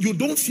God. So you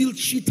don't feel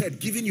cheated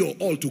giving your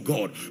all to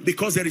God,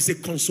 because there is a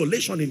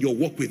consolation in your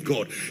walk with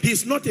God.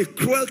 He's not a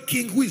cruel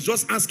king who is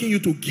just asking you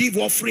to give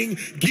offering,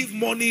 give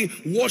money,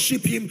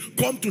 worship him,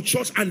 come to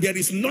church, and there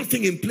is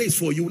nothing in place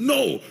for you.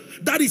 No,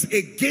 that is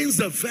against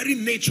the very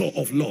nature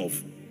of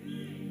love.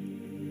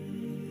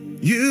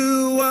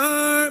 You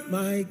are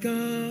my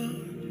God.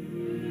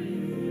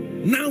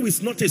 Now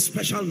it's not a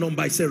special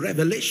number, it's a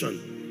revelation.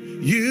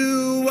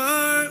 You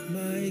are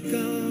my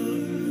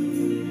God.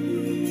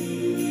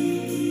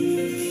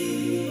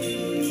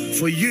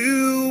 For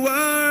you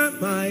are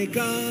my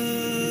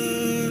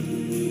God.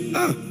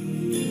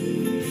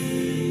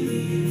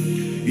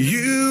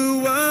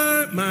 You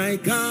are my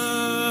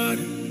God.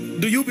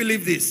 Do you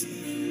believe this?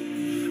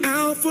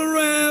 I'll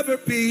forever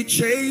be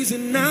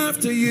chasing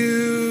after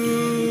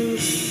you.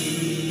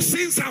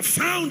 Since I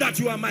found that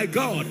you are my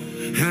God,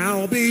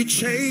 I'll be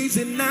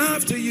chasing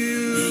after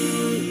you.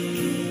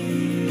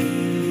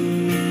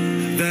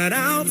 That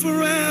I'll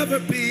forever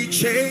be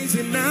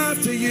chasing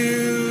after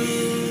you.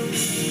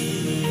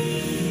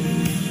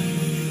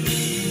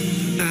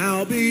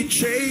 I'll be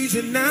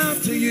chasing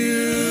after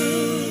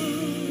you.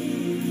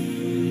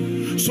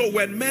 So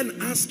when men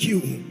ask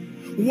you,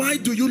 why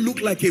do you look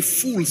like a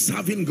fool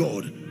serving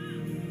God?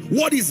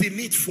 What is in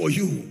it for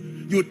you?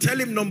 You tell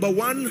him, number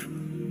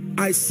one,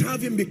 I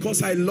serve him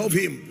because I love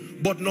him.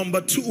 But number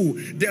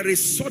two, there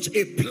is such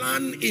a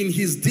plan in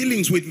his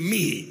dealings with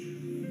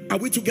me. Are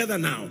we together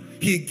now?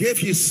 He gave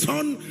his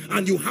son,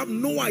 and you have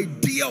no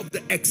idea of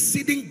the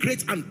exceeding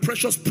great and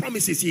precious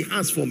promises he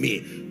has for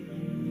me.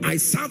 I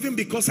serve him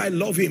because I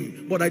love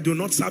him, but I do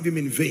not serve him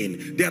in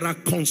vain. There are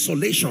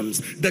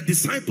consolations. The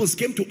disciples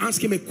came to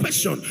ask him a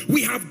question.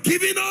 We have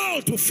given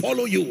all to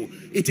follow you.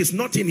 It is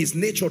not in his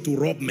nature to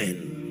rob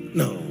men.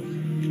 No.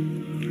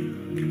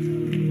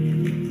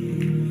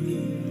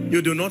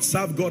 You do not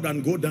serve God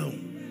and go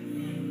down.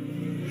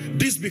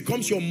 This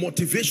becomes your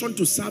motivation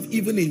to serve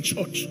even in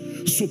church,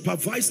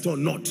 supervised or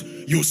not.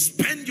 You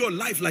spend your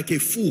life like a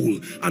fool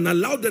and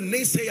allow the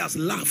naysayers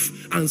laugh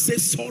and say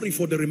sorry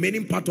for the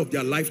remaining part of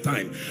their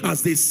lifetime,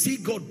 as they see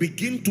God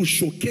begin to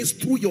showcase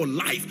through your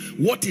life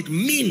what it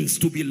means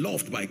to be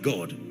loved by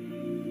God.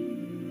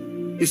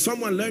 Is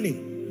someone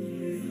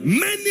learning?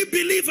 Many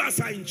believers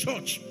are in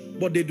church,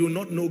 but they do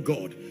not know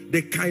God.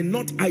 They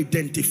cannot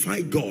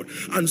identify God.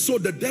 And so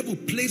the devil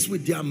plays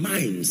with their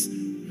minds,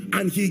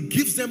 and he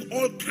gives them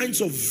all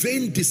kinds of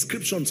vain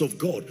descriptions of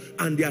God,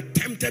 and they are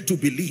tempted to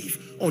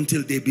believe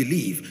until they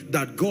believe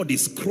that God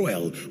is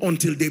cruel,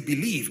 until they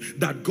believe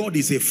that God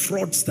is a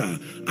fraudster,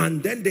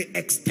 and then they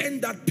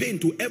extend that pain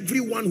to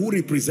everyone who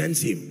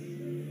represents him.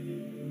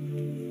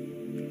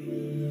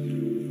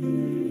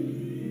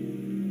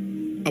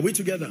 Are we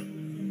together?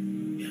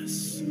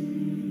 Yes.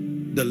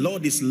 The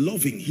Lord is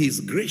loving, he is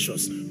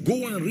gracious.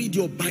 Go and read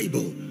your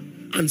Bible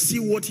and see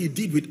what he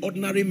did with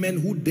ordinary men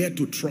who dared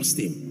to trust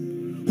him.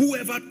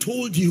 Whoever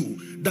told you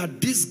that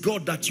this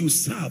God that you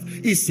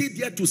serve, is he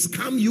there to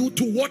scam you?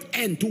 To what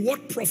end? To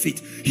what profit?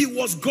 He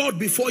was God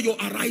before your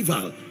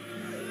arrival.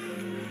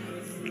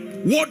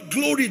 What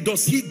glory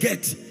does he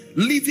get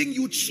leaving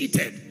you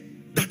cheated?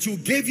 That you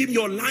gave him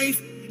your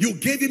life, you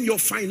gave him your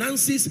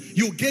finances,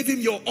 you gave him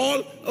your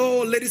all.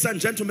 Oh, ladies and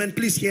gentlemen,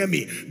 please hear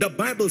me. The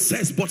Bible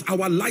says, but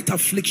our light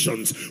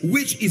afflictions,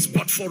 which is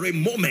but for a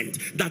moment,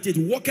 that it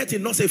worketh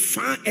in us a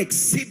far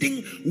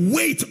exceeding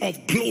weight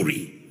of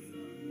glory.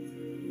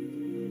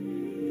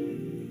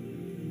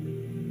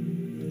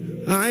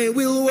 I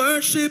will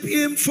worship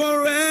him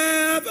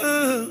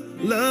forever,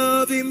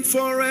 love him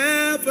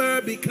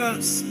forever,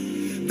 because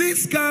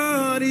this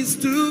God is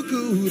too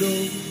good.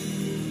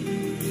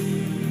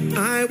 Oh,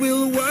 I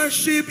will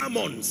worship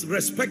sermons,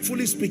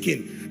 respectfully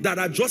speaking, that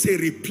are just a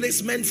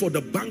replacement for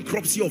the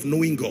bankruptcy of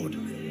knowing God.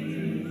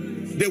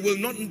 They will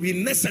not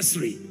be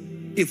necessary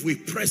if we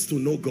press to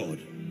know God.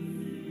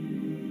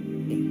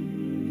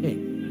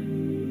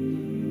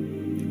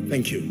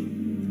 Thank you.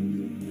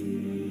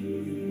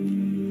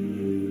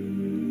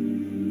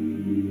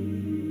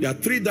 There are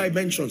 3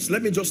 dimensions.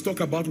 Let me just talk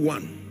about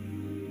one.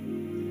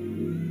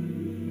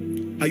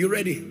 Are you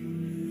ready?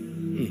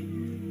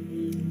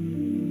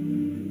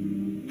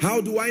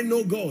 How do I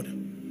know God?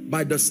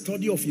 By the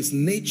study of his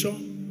nature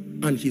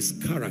and his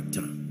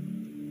character.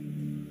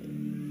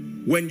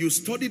 When you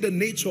study the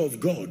nature of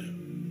God,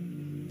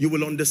 you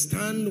will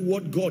understand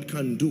what God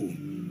can do.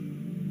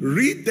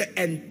 Read the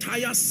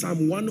entire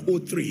Psalm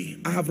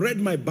 103. I have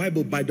read my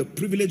Bible by the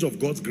privilege of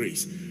God's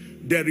grace.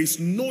 There is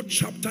no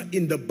chapter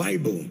in the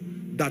Bible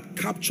that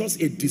captures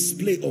a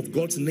display of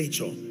God's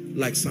nature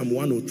like Psalm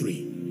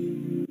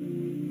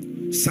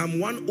 103. Psalm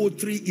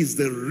 103 is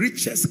the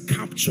richest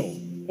capture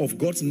of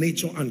God's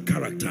nature and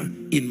character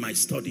in my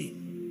study.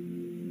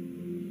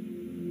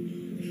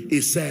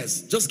 It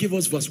says, just give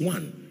us verse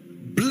 1.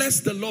 Bless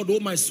the Lord, O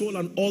my soul,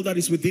 and all that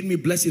is within me.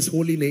 Bless his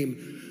holy name.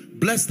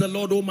 Bless the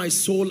Lord, O my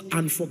soul,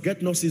 and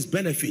forget not his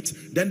benefits.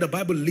 Then the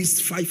Bible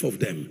lists 5 of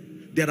them.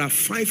 There are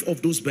 5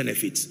 of those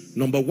benefits.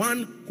 Number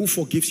 1, who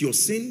forgives your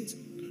sins.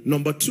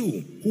 Number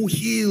 2, who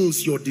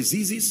heals your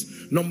diseases.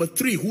 Number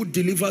 3, who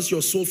delivers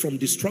your soul from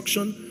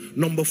destruction.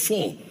 Number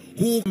 4,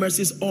 who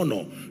mercies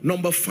honor.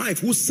 Number 5,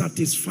 who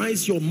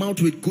satisfies your mouth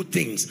with good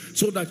things,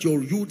 so that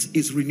your youth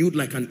is renewed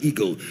like an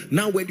eagle.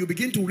 Now when you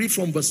begin to read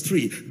from verse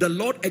 3, the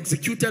Lord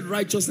executed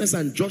righteousness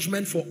and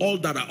judgment for all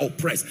that are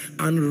oppressed.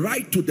 And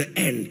right to the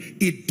end,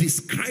 it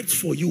describes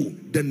for you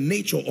the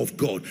nature of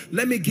God.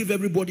 Let me give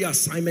everybody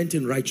assignment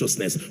in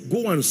righteousness.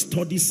 Go and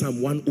study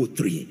Psalm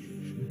 103.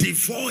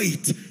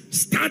 Devoid.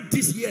 Start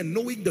this year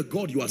knowing the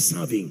God you are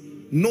serving.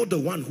 Know the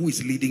one who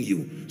is leading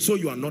you, so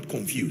you are not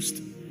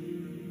confused.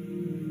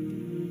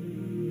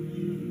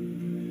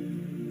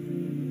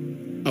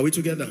 Are we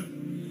together?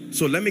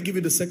 So let me give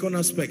you the second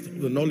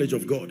aspect, the knowledge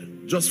of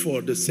God, just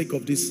for the sake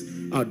of this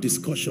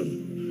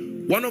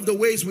discussion. One of the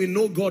ways we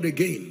know God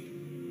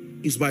again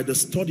is by the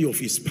study of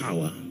his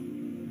power.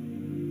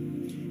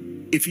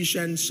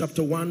 Ephesians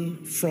chapter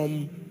 1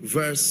 from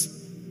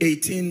verse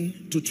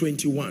 18 to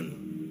 21.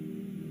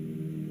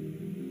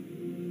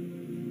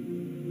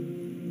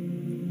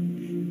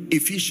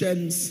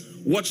 Ephesians,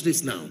 watch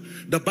this now.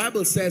 The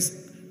Bible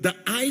says, the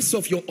eyes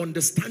of your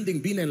understanding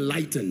being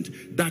enlightened,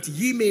 that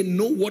ye may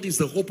know what is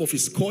the hope of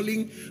his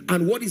calling,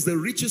 and what is the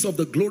riches of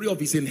the glory of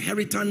his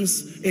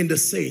inheritance in the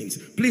saints.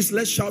 Please,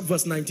 let's shout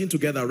verse 19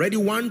 together. Ready?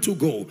 1, 2,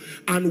 go.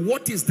 And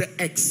what is the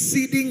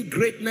exceeding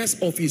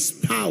greatness of his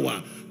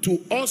power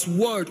to us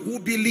word who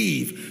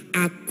believe,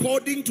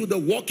 according to the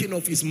working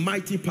of his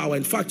mighty power.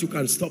 In fact, you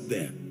can stop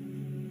there.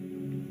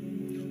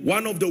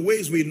 One of the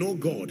ways we know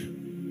God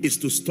is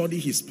to study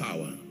his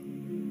power.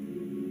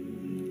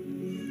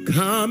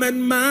 Come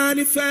and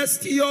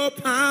manifest your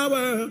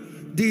power.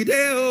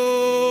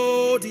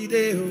 Dideo,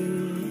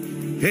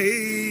 dideo.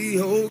 Hey,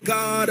 oh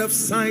God of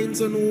signs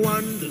and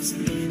wonders,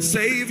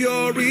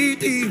 Savior,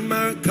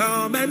 Redeemer,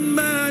 come and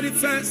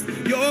manifest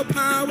your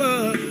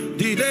power.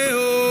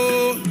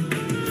 Dideo.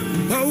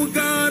 Oh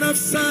God of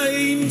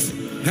signs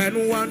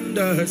and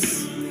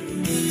wonders,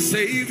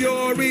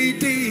 Savior,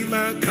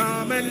 Redeemer,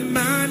 come and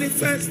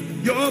manifest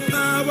your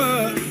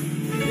power.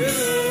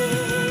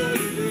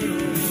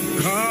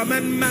 Come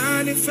and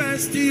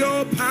manifest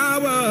your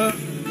power.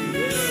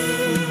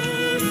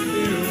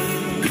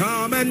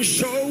 Come and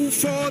show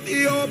forth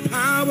your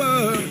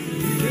power.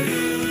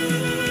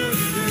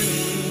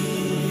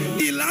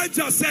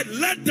 Elijah said,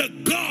 let the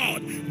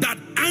God that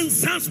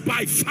answers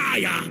by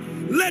fire,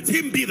 let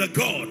him be the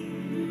God.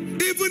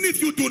 Even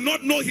if you do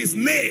not know his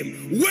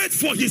name, wait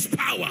for his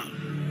power.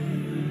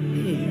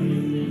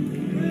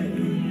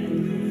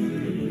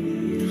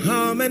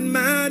 Come and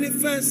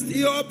manifest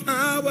your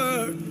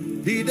power.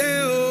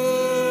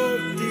 Dideo,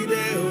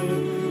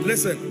 dideo.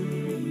 Listen,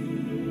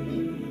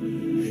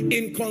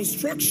 in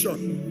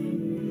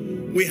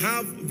construction, we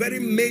have very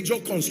major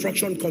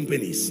construction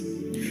companies,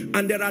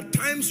 and there are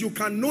times you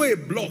can know a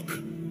block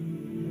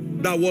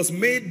that was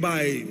made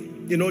by,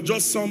 you know,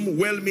 just some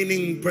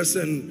well-meaning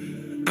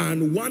person,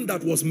 and one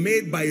that was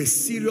made by a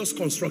serious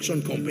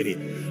construction company.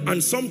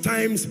 And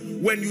sometimes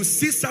when you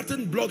see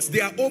certain blocks, they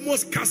are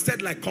almost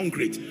casted like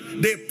concrete.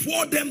 They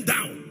pour them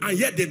down and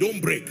yet they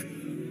don't break.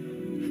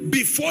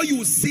 Before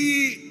you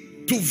see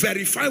to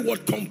verify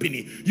what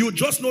company, you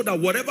just know that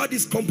whatever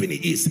this company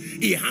is,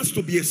 it has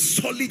to be a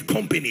solid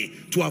company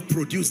to have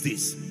produced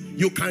this.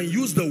 You can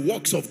use the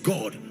works of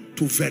God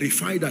to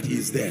verify that he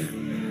is there.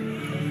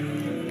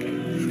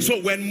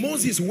 So when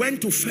Moses went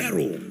to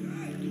Pharaoh,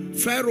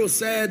 Pharaoh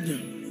said,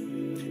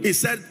 he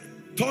said,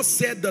 thus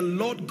said the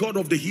Lord God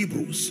of the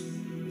Hebrews.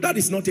 That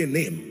is not a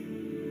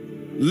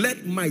name.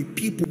 Let my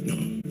people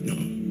know.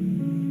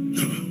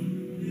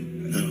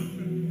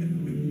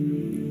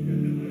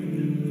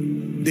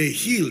 they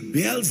healed,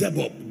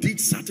 Beelzebub did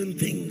certain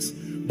things,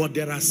 but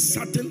there are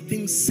certain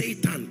things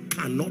Satan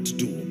cannot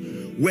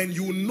do. When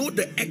you know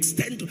the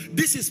extent,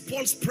 this is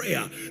Paul's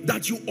prayer,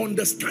 that you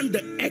understand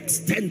the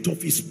extent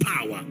of his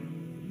power.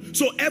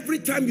 So every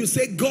time you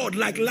say, God,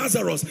 like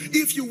Lazarus,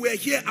 if you were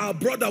here, our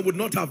brother would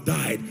not have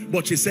died.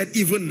 But she said,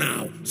 even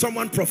now.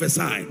 Someone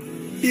prophesied,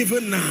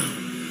 even now.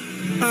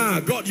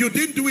 Ah, God, you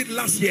didn't do it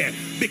last year,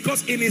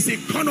 because in his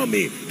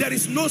economy, there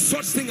is no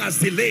such thing as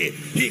delay.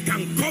 He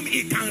can come,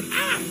 he can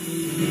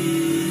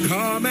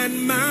come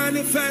and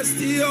manifest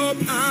your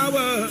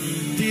power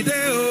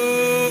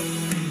today.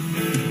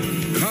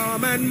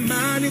 Come and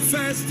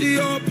manifest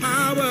your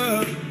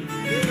power.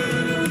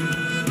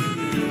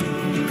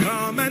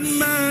 Come and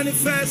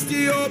manifest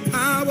your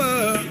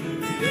power.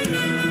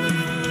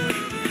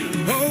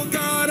 Oh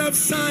God of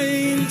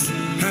signs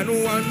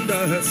and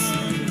wonders,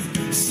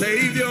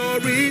 Savior,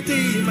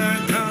 Redeemer,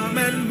 come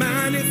and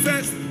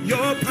manifest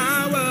your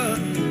power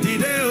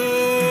today.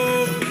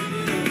 Oh,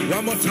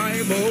 one more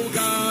time, oh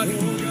God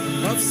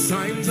of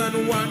signs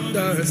and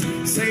wonders,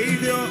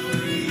 Savior,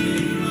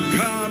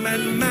 come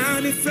and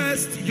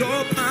manifest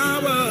your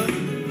power.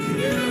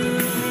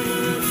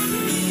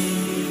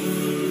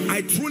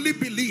 I truly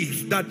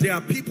believe that there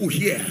are people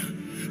here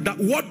that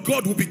what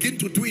God will begin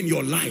to do in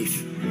your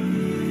life.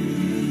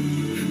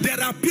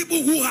 There are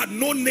people who had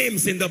no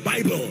names in the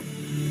Bible,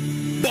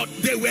 but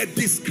they were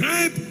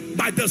described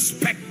by the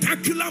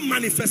spectacular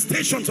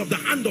manifestations of the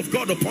hand of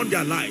God upon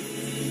their life.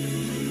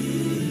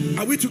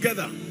 Are we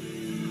together?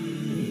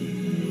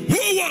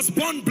 Who was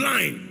born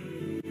blind?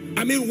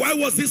 I mean, why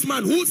was this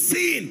man, who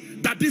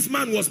seen that this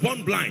man was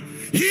born blind?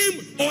 Him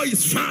or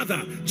his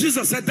father?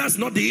 Jesus said that's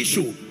not the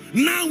issue.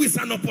 Now is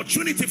an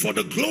opportunity for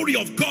the glory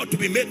of God to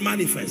be made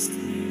manifest.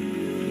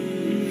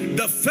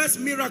 The first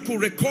miracle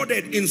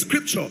recorded in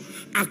scripture,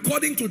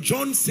 according to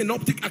John's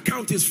synoptic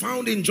account, is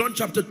found in John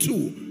chapter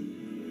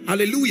 2.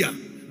 Hallelujah.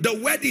 The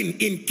wedding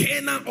in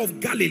Cana of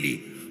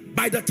Galilee.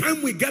 By the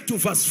time we get to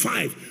verse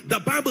 5, the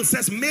Bible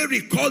says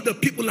Mary called the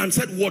people and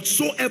said,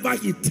 whatsoever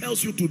he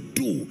tells you to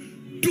do,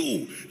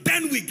 do.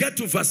 Then we get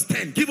to verse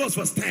 10. Give us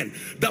verse 10.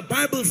 The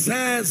Bible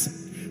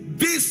says,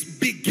 this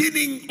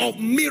beginning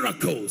of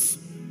miracles.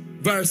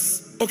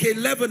 Verse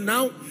 11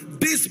 now.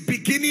 This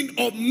beginning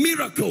of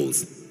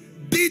miracles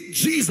did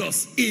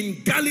Jesus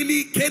in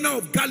Galilee, Cana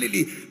of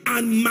Galilee,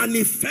 and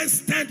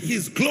manifested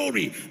his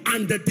glory,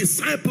 and the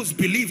disciples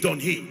believed on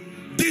him.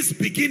 This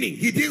beginning,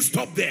 he didn't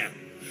stop there.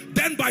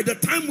 Then by the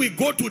time we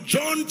go to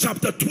John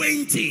chapter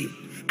 20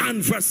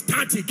 and verse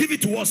 30, give it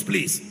to us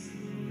please.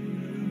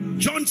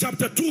 John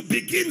chapter 2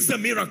 begins the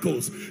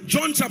miracles.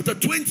 John chapter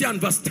 20 and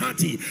verse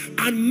 30.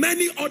 And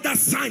many other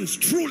signs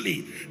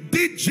truly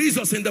did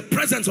Jesus in the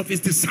presence of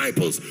his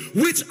disciples,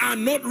 which are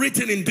not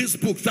written in this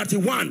book.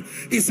 31.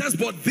 It says,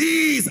 but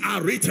these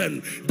are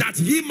written that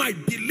ye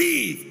might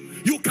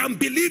believe. You can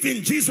believe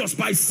in Jesus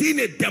by seeing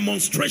a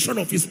demonstration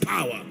of his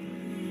power.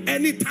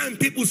 Anytime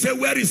people say,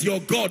 where is your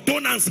God?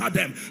 Don't answer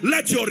them.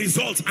 Let your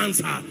results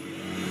answer.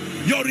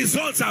 Your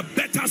results are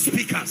better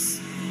speakers.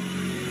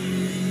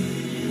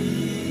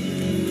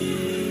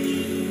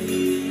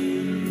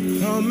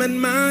 Come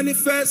and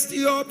manifest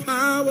your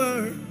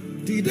power.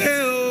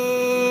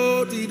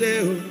 Dideo,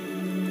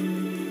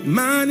 dideo.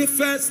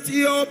 Manifest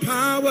your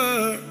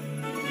power.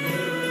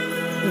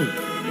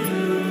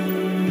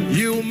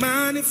 You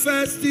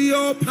manifest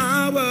your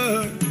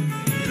power.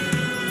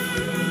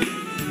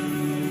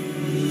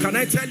 Can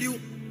I tell you,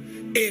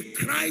 a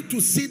cry to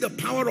see the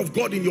power of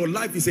God in your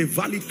life is a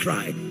valid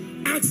cry.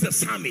 Ask the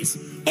psalmist,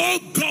 oh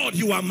God,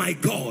 you are my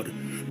God.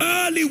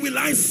 Early will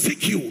I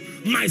seek you.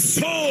 My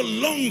soul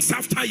longs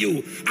after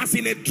you, as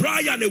in a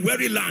dry and a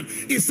weary land.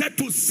 He said,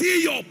 to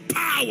see your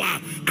power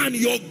and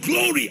your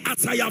glory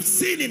as I have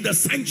seen in the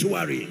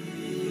sanctuary.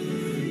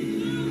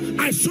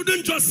 I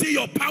shouldn't just see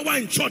your power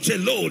in church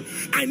alone.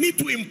 I need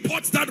to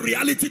import that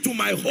reality to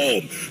my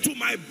home, to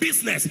my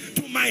business,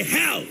 to my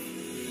health.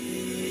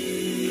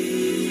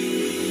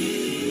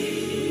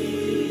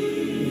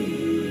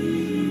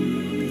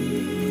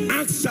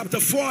 Acts chapter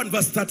 4 and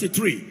verse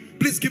 33.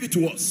 Please give it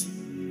to us.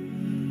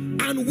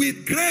 And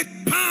with great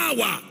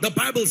power, the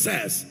Bible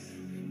says,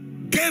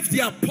 gave the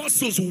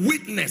apostles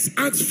witness,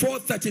 Acts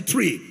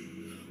 4:33,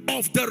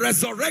 of the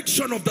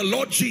resurrection of the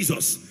Lord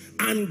Jesus.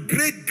 And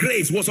great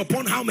grace was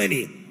upon how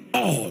many?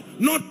 All.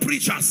 Not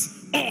preachers,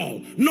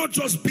 all. Not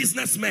just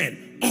businessmen,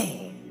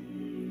 all.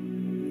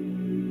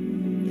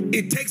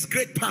 It takes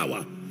great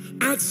power.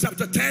 Acts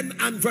chapter 10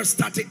 and verse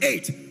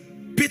 38.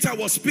 Peter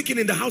was speaking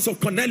in the house of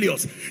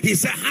Cornelius. He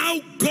said how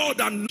God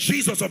and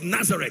Jesus of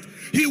Nazareth,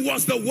 he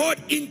was the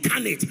word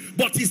incarnate,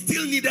 but he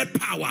still needed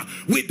power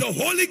with the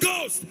Holy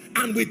Ghost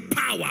and with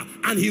power,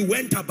 and he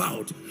went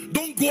about.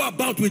 Don't go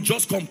about with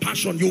just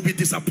compassion. You'll be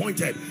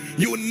disappointed.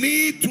 You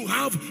need to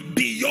have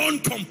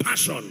beyond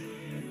compassion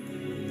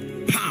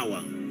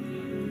power.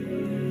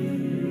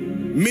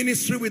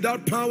 Ministry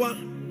without power,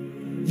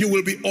 you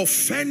will be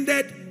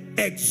offended,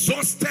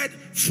 exhausted,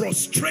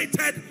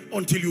 frustrated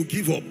until you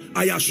give up.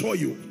 I assure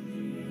you.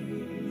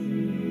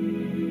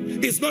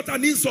 It's not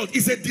an insult,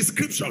 it's a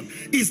description.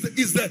 Is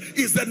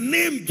the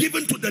name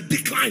given to the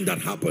decline that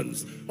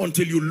happens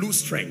until you lose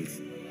strength.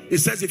 It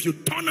says if you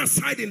turn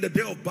aside in the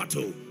day of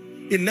battle,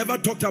 it never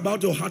talked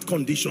about your heart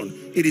condition.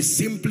 It is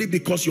simply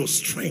because your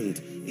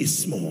strength is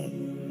small.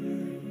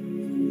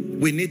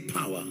 We need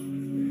power.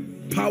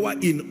 Power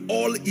in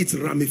all its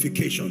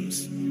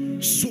ramifications.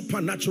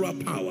 Supernatural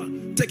power.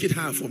 Take it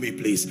higher for me,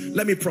 please.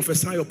 Let me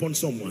prophesy upon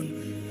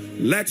someone.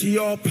 Let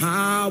your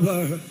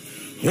power,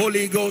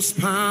 Holy Ghost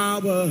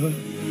power,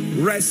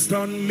 rest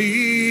on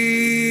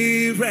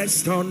me,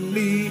 rest on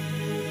me.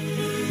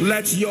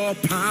 Let your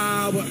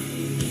power,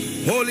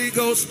 Holy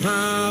Ghost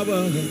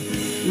power,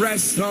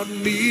 rest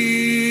on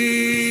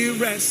me,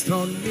 rest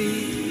on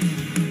me.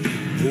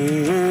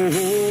 Oh,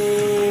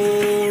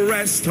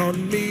 rest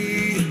on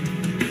me.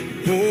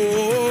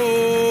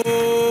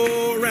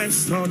 Oh,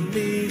 rest on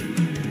me.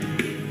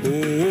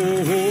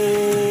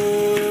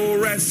 Oh,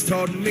 rest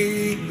on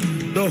me.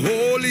 The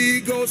Holy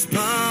Ghost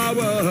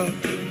power,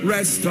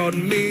 rest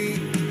on me.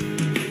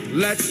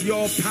 Let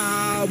your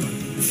power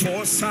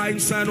for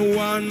signs and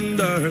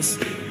wonders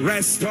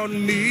rest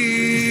on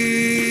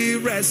me,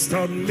 rest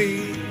on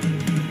me.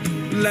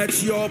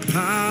 Let your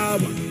power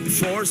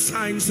for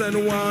signs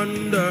and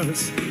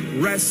wonders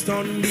rest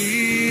on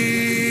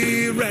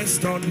me,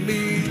 rest on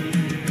me.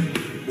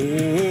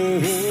 Oh,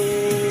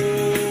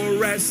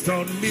 rest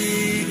on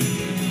me.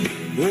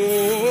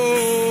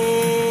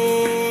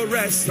 Oh,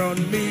 rest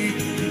on me.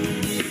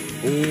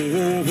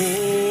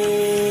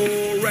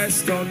 Oh,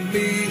 rest on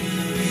me.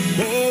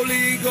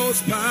 Holy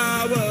Ghost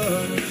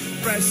power,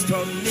 rest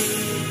on me.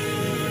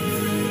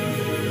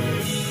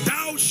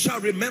 Thou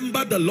shalt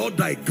remember the Lord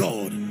thy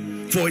God,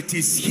 for it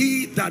is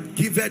he that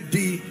giveth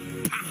thee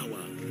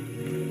power.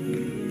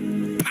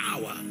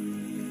 Power.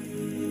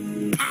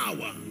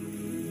 Power.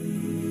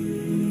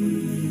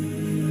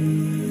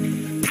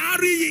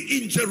 Tarry ye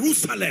in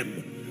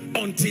Jerusalem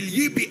until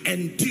ye be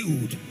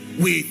endued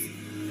with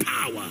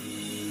power.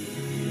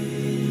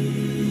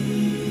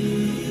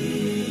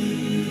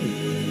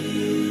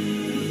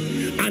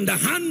 And the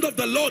hand of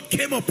the Lord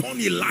came upon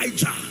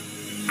Elijah,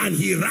 and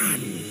he ran.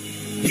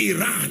 He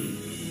ran.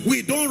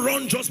 We don't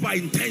run just by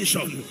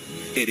intention.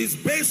 It is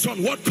based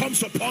on what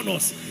comes upon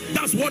us.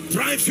 That's what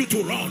drives you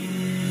to run.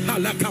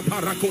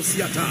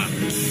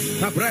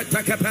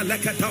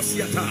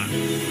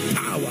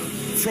 Power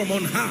from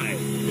on high.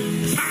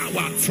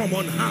 Power from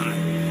on high.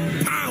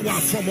 Power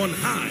from on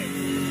high.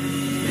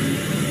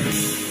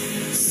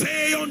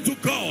 Say unto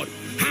God,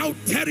 how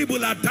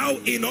terrible art thou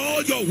in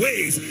all your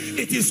ways.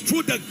 It is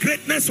through the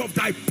greatness of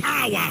thy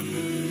power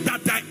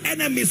that thy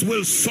enemies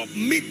will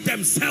submit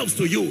themselves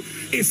to you.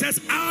 It says,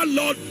 our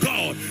Lord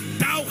God,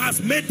 thou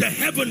hast made the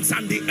heavens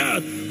and the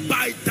earth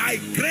by thy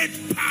great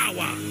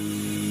power.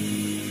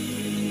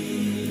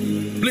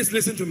 Please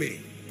listen to me.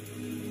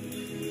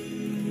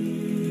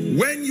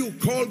 When you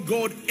call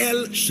God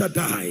El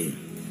Shaddai,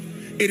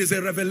 it is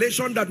a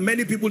revelation that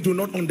many people do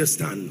not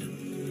understand.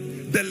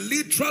 The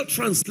literal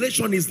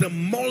translation is the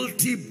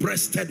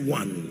multi-breasted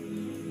one.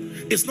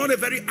 It's not a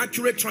very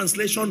accurate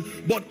translation,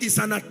 but it's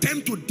an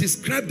attempt to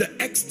describe the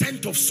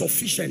extent of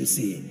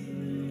sufficiency.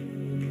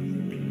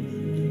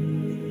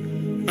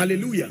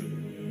 Hallelujah.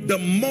 The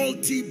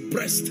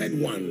multi-breasted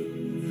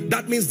one.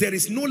 That means there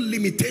is no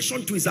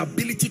limitation to his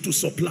ability to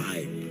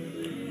supply.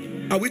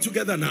 Are we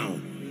together now?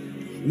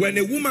 When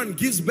a woman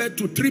gives birth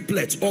to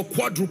triplets or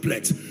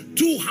quadruplets,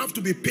 two have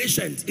to be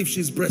patient if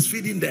she's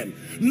breastfeeding them.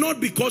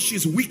 Not because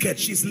she's wicked,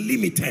 she's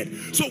limited.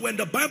 So when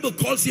the Bible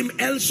calls him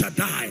El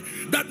Shaddai,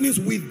 that means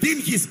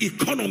within his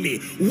economy,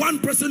 one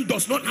person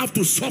does not have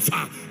to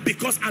suffer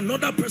because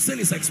another person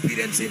is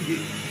experiencing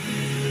him.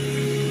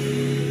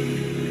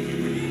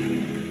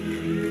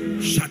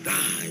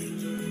 Shaddai.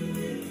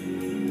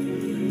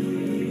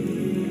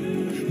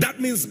 That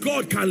means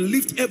God can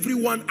lift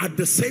everyone at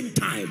the same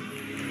time.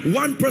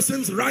 One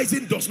person's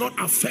rising does not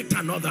affect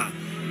another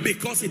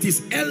because it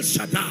is El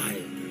Shaddai.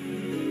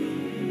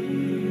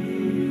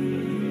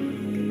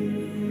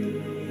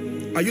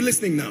 Are you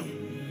listening now?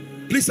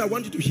 Please, I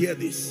want you to hear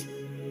this.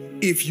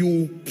 If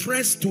you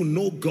press to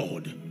know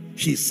God,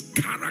 his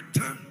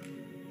character,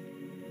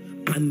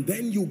 and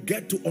then you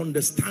get to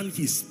understand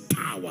his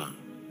power,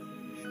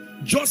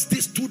 just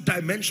these two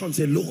dimensions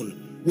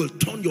alone will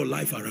turn your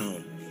life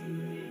around.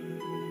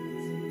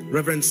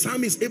 Reverend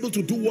Sam is able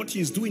to do what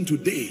he is doing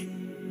today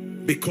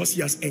because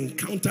he has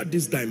encountered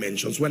these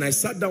dimensions. When I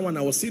sat down and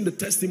I was seeing the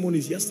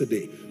testimonies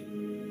yesterday,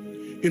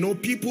 you know,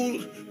 people,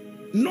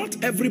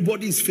 not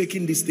everybody is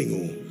faking this thing.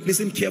 Oh,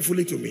 listen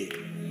carefully to me.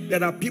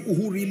 There are people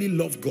who really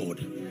love God,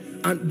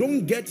 and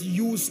don't get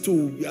used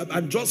to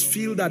and just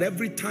feel that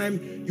every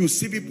time you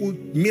see people,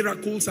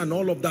 miracles and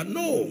all of that.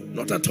 No,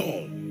 not at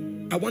all.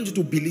 I want you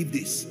to believe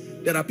this.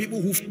 There are people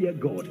who fear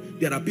God.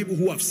 There are people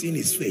who have seen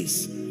his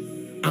face.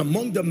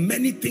 Among the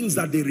many things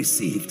that they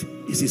received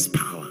is his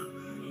power.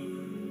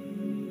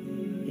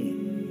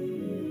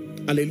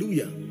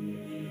 Hallelujah.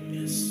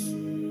 Yes.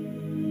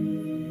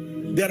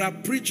 There are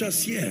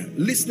preachers here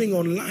listening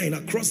online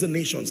across the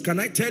nations. Can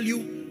I tell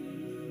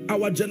you,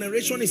 Our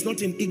generation is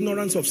not in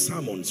ignorance of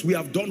sermons. We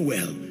have done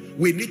well.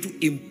 We need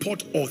to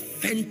import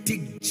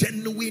authentic,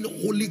 genuine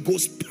Holy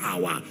Ghost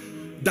power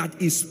that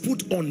is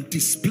put on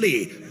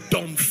display,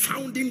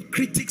 dumbfounding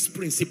critics,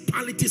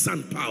 principalities,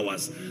 and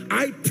powers.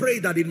 I pray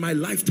that in my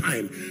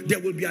lifetime, there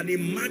will be an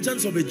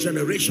emergence of a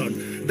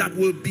generation that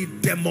will be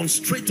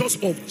demonstrators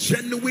of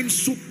genuine,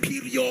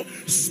 superior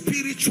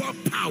spiritual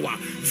power,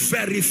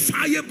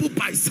 verifiable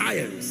by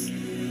science.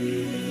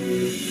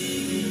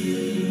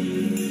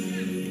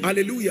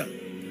 Hallelujah.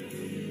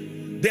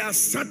 There are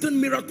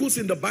certain miracles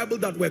in the Bible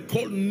that were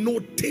called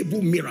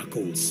notable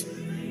miracles.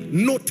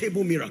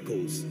 Notable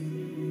miracles.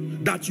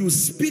 That you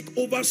speak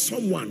over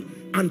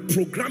someone and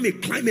program a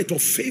climate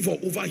of favor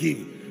over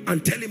him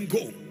and tell him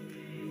go.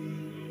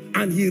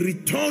 And he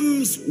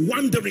returns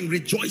wondering,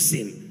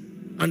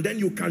 rejoicing. And then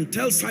you can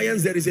tell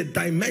science there is a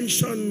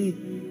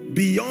dimension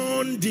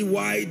beyond the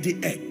Y, the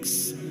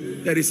X.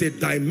 There is a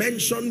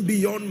dimension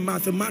beyond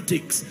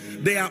mathematics.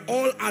 They are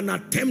all an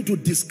attempt to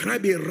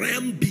describe a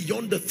realm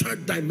beyond the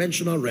third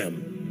dimensional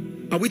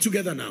realm. Are we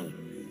together now?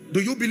 Do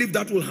you believe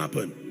that will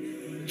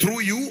happen?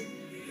 Through you?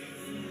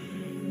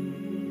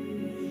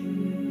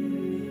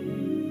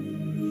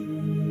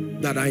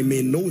 That I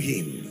may know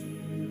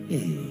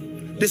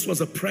him. This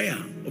was a prayer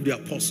of the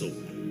apostle.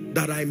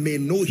 That I may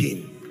know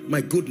him. My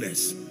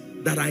goodness.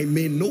 That I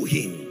may know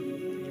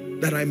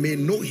him. That I may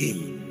know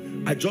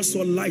him. I just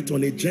saw light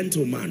on a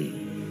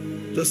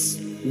gentleman.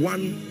 Just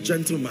one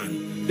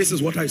gentleman. This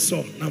is what I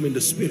saw now in the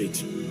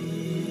spirit.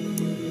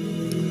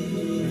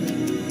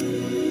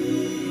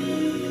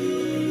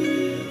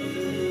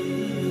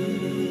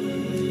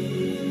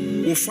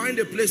 We'll find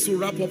a place to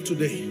wrap up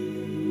today.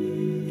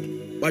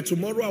 By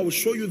tomorrow, I will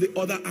show you the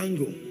other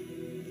angle.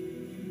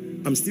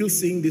 I'm still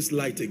seeing this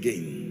light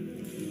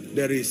again.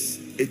 There is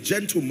a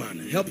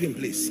gentleman. Help him,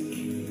 please.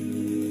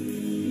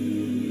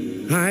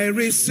 I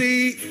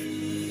receive,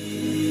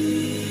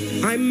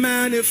 I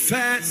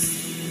manifest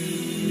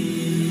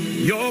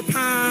your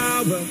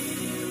power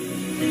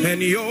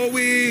and your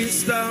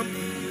wisdom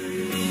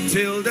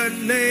till the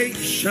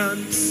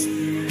nations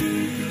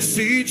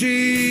see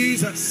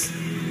Jesus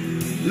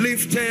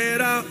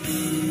lifted up,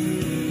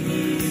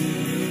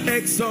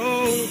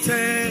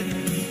 exalted.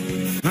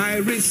 I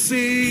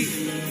receive,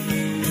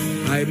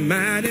 I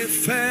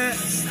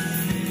manifest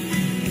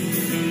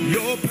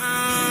your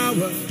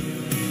power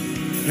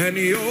and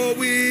your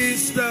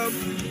wisdom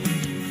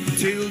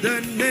till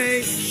the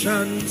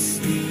nations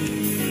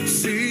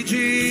see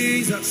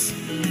Jesus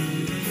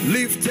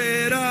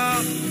lifted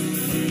up,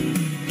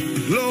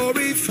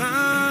 glorified.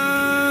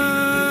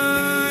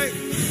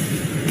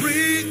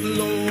 Breathe,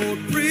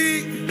 Lord,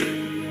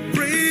 breathe,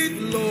 breathe,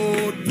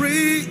 Lord,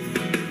 breathe,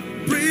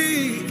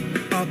 breathe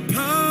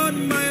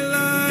upon my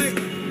life.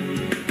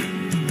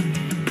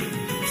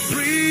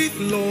 Breathe,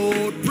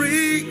 Lord,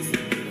 breathe,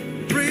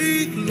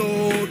 breathe,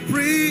 Lord,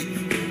 breathe,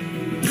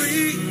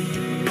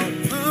 breathe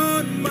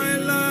upon my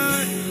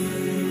life.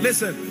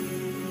 Listen.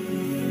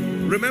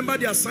 Remember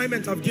the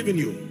assignment I've given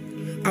you.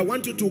 I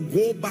want you to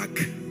go back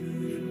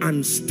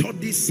and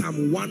study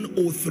Psalm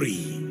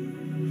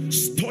 103.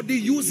 Study,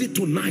 use it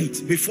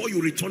tonight before you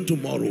return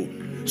tomorrow.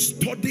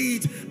 Study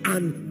it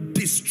and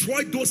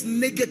destroy those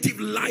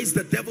negative lies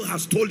the devil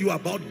has told you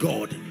about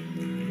God.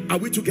 Are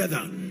we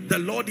together? The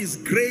Lord is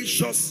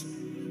gracious,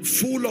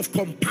 full of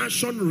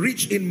compassion,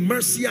 rich in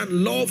mercy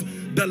and love.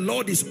 The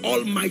Lord is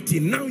almighty.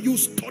 Now you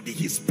study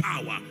his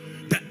power,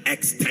 the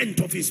extent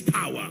of his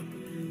power.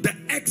 The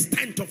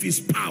extent of his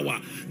power.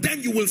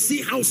 Then you will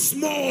see how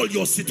small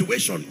your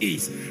situation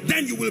is.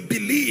 Then you will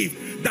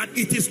believe that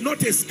it is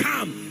not a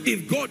scam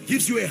if God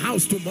gives you a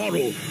house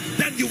tomorrow.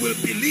 Then you will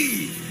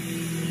believe.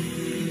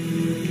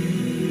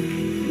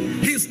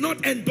 He's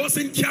not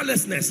endorsing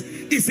carelessness.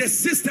 It's a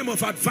system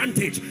of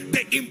advantage.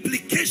 The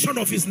implication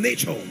of his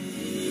nature.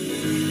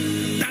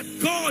 That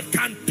God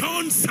can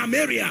turn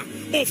Samaria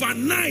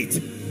overnight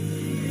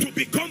to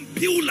become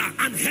Beulah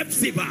and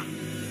Hephzibah.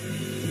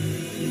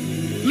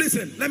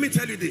 Listen, let me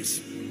tell you this.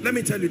 Let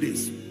me tell you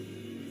this.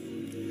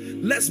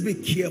 Let's be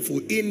careful.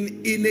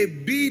 In a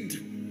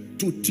bid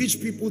to teach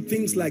people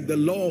things like the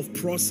law of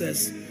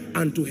process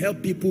and to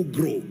help people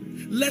grow,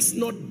 let's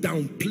not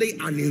downplay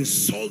and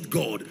insult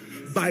God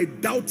by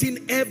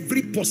doubting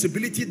every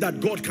possibility that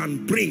God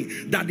can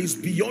bring that is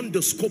beyond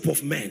the scope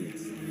of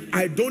men.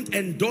 I don't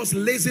endorse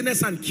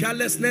laziness and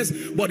carelessness,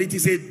 but it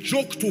is a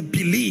joke to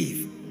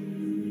believe.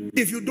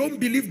 If you don't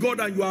believe God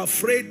and you are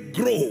afraid,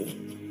 grow.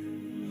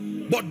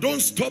 But don't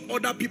stop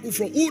other people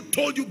from who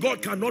told you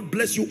God cannot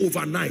bless you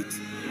overnight.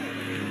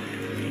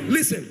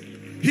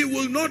 Listen, he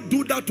will not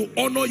do that to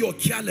honor your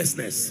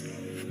carelessness.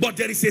 But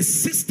there is a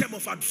system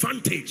of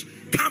advantage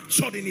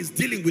captured in his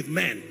dealing with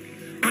men.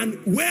 And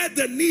where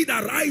the need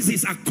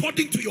arises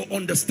according to your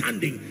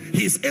understanding,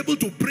 he is able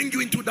to bring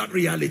you into that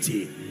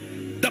reality.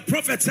 The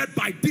prophet said,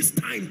 by this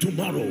time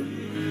tomorrow.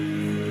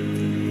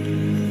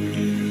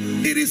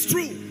 It is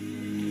true.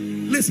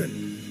 Listen.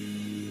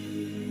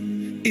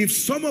 If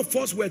some of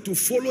us were to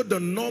follow the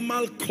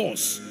normal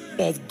course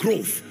of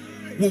growth,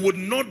 we would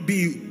not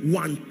be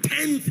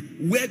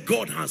 1/10 where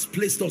God has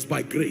placed us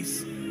by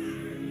grace.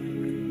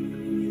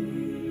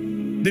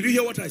 Did you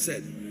hear what I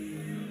said?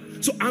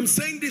 So I'm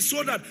saying this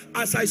so that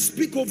as I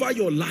speak over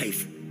your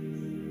life,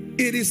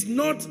 it is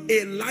not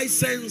a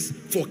license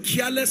for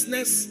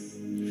carelessness.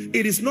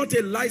 It is not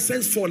a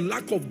license for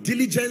lack of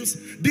diligence.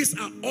 These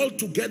are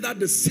altogether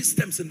the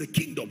systems in the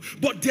kingdom.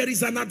 But there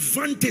is an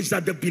advantage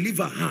that the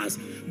believer has.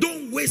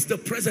 Don't waste the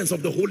presence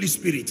of the Holy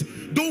Spirit.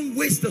 Don't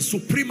waste the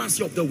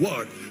supremacy of the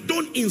word.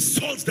 Don't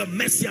insult the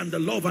mercy and the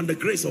love and the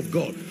grace of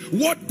God.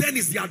 What then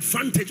is the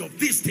advantage of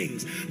these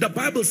things? The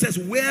Bible says,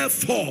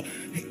 wherefore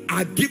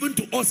are given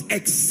to us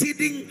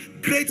exceeding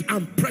great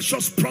and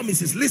precious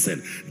promises.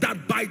 Listen,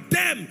 that by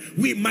them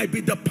we might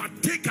be the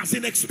partakers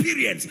in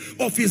experience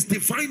of his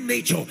divine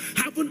nature,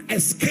 having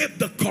escaped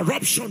the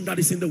corruption that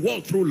is in the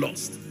world through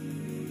lust.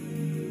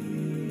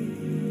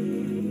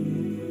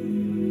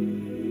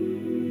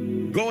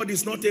 God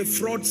is not a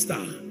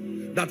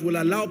fraudster that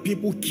will allow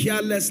people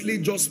carelessly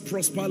just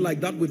prosper like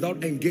that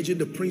without engaging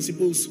the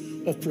principles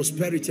of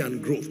prosperity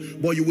and growth.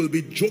 But you will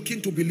be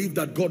joking to believe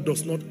that God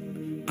does not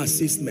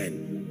assist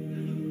men.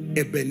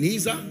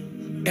 Ebenezer,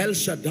 El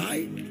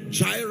Shaddai,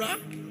 Jireh,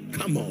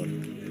 come on.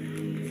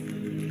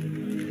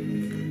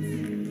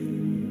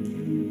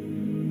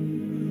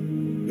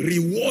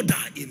 Rewarder,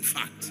 in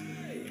fact.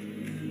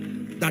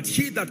 That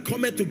he that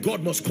cometh to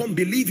God must come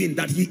believing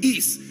that he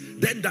is,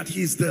 then that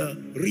he is the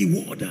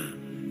rewarder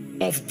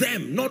of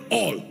them, not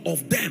all,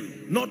 of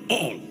them, not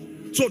all.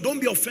 So don't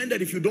be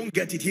offended if you don't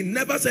get it. He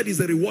never said he's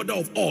the rewarder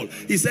of all.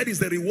 He said he's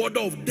the rewarder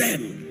of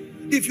them.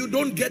 If you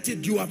don't get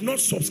it, you have not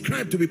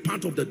subscribed to be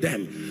part of the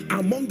them.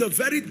 Among the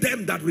very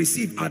them that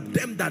receive are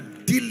them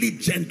that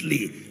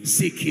diligently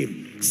seek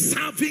him.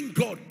 Serving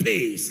God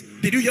pays.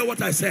 Did you hear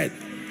what I said?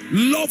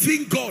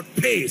 Loving God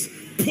pays.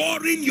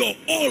 Pouring your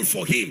all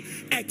for him,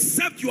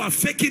 except you are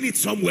faking it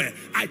somewhere.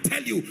 I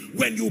tell you,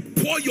 when you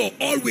pour your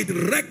all with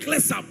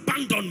reckless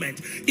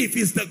abandonment, if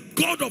it's the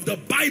God of the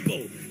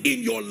Bible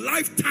in your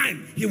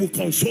lifetime, he will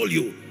console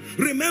you.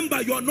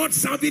 Remember, you are not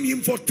serving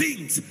him for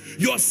things.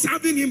 You are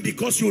serving him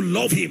because you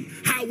love him.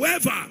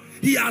 However,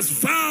 he has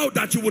vowed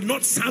that you would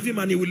not serve him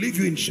and he will leave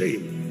you in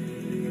shame.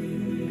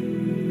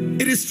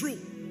 It is true.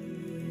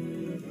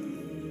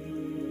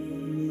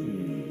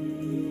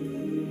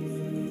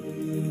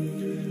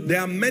 There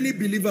are many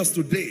believers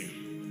today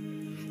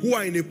who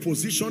are in a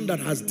position that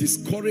has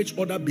discouraged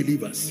other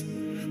believers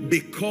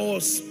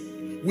because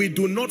we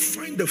do not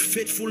find the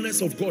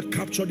faithfulness of God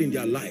captured in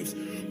their lives.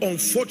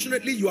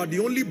 Unfortunately, you are the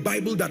only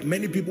Bible that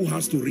many people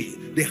have to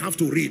read. They have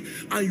to read.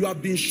 And you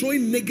have been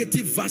showing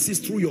negative verses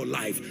through your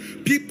life.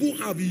 People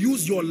have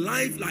used your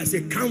life as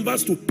a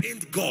canvas to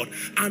paint God.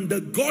 And the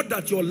God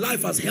that your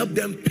life has helped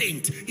them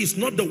paint is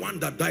not the one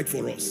that died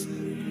for us.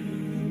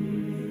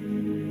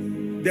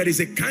 There is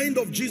a kind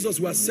of Jesus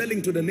we are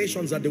selling to the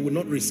nations that they will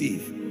not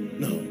receive.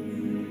 No.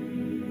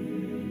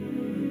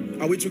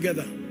 Are we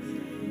together?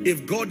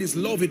 If God is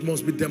love, it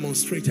must be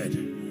demonstrated.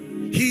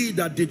 He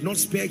that did not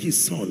spare his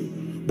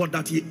son, but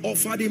that he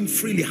offered him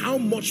freely, how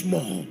much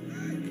more?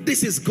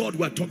 This is God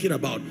we're talking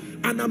about.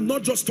 And I'm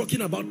not just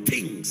talking about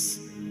things.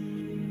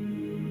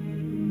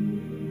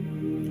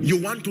 You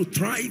want to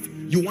thrive,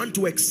 you want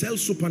to excel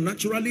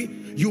supernaturally,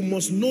 you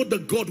must know the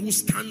God who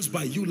stands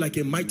by you like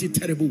a mighty,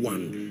 terrible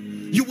one.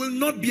 You will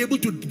not be able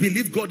to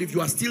believe God if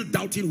you are still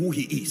doubting who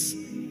he is.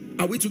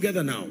 Are we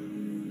together now?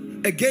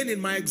 Again,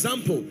 in my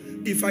example,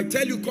 if I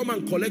tell you come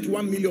and collect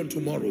 1 million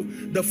tomorrow,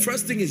 the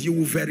first thing is you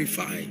will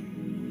verify.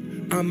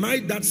 Am I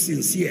that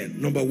sincere?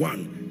 Number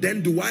one.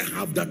 Then do I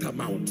have that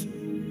amount?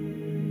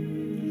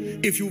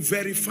 If you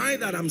verify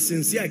that I'm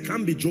sincere, I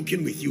can't be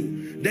joking with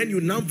you. Then you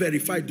now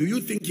verify, do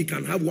you think he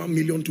can have 1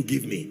 million to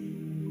give me?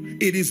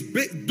 It is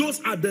those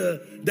are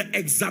the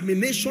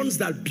examinations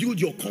that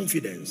build your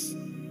confidence.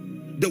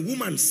 The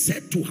woman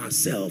said to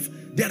herself,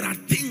 there are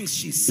things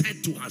she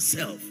said to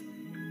herself.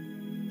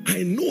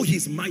 I know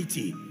he's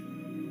mighty.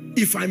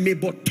 If I may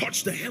but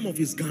touch the hem of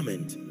his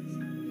garment.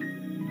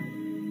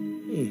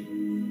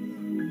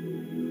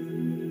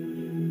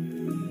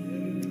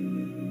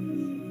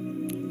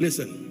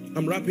 Listen,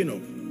 I'm wrapping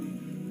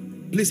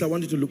up. Please, I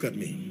want you to look at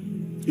me.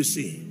 You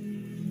see,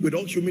 with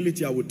all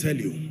humility, I will tell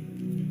you,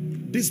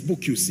 this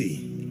book you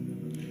see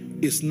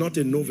is not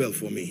a novel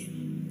for me.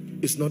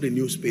 It's not a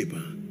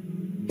newspaper.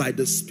 By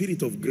the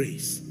Spirit of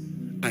grace,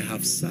 I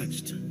have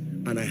searched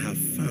and I have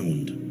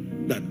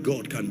found that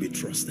God can be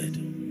trusted.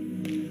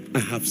 I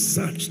have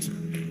searched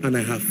and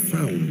I have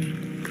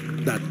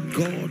found that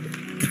God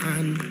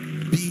can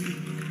be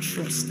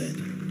trusted.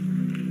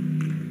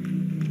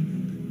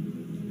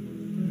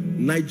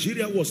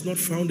 Nigeria was not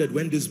founded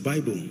when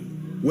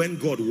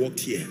God walked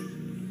here.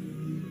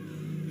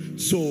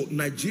 So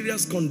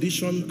Nigeria's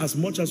condition, as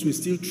much as we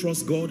still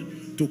trust God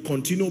to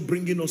continue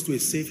bringing us to a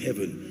safe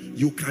heaven,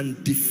 you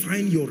can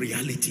define your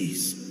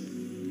realities.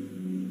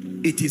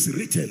 It is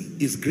written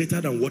is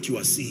greater than what you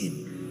are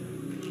seeing.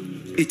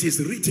 It is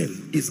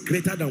written is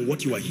greater than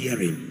what you are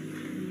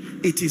hearing.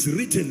 It is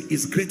written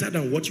is greater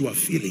than what you are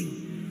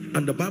feeling.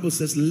 And the Bible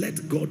says,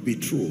 let God be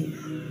true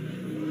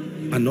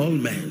and all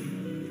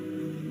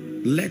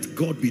men. Let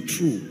God be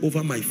true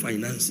over my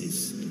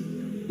finances.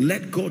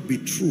 Let God be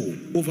true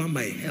over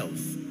my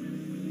health.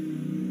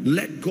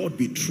 Let God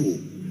be true.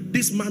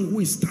 This man who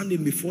is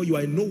standing before you,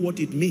 I know what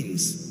it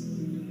means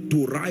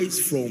to rise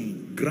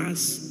from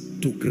grass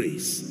to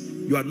grace.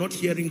 You are not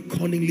hearing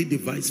cunningly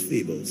devised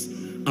fables.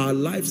 Our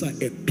lives are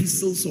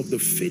epistles of the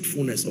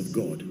faithfulness of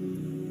God.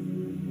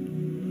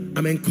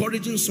 I'm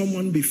encouraging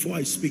someone before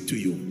I speak to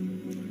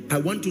you. I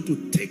want you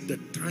to take the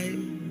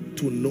time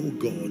to know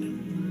God.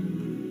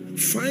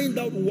 Find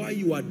out why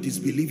you are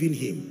disbelieving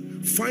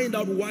him. Find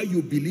out why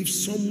you believe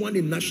someone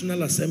in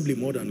National Assembly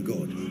more than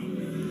God.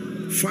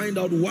 Find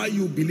out why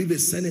you believe a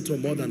senator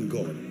more than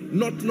God.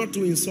 Not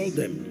to insult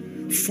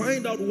them.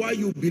 Find out why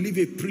you believe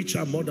a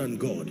preacher more than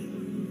God.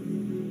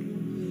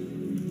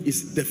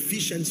 It's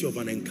deficiency of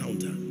an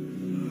encounter.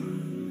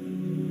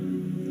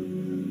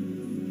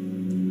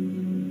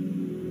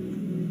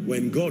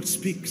 When God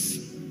speaks,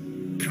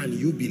 can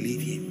you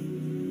believe him?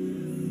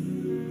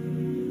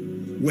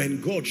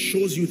 When God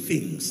shows you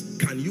things,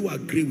 can you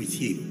agree with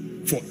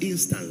him? For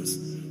instance,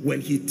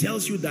 when he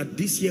tells you that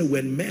this year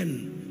when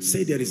men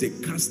say there is a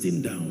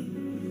casting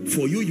down,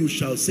 for you, you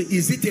shall say,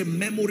 is it a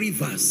memory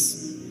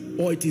verse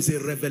or it is a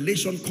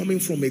revelation coming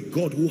from a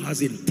God who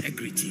has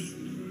integrity?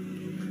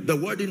 The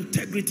word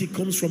integrity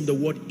comes from the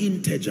word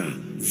integer,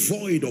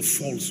 void of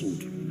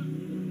falsehood.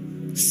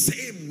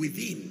 Same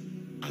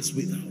within as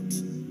without.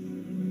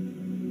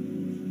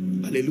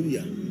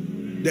 Hallelujah.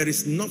 There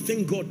is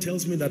nothing God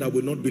tells me that I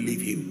will not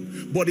believe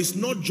him. But it's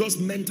not just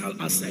mental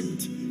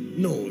assent.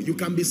 No, you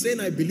can be saying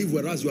I believe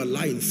whereas you are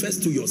lying,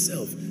 first to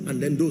yourself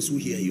and then those who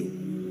hear you.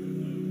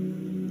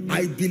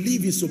 I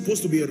believe is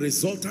supposed to be a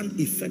resultant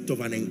effect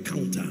of an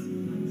encounter.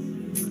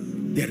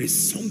 There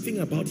is something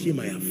about him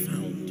I have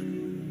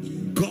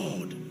found.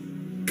 God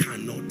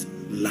cannot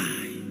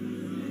lie.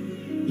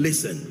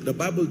 Listen, the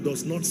Bible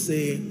does not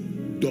say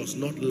does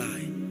not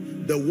lie.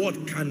 The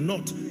word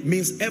cannot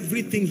means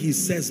everything he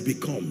says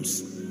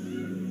becomes.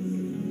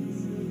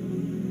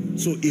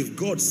 So if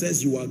God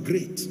says you are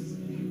great,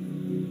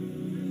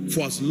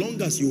 for as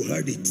long as you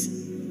heard it,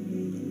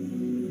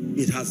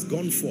 it has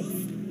gone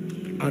forth.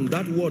 And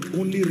that word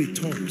only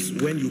returns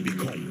when you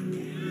become.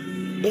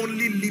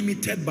 Only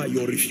limited by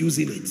your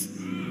refusing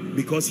it.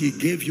 Because he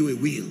gave you a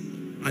will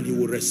and he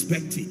will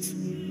respect it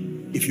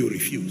if you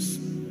refuse.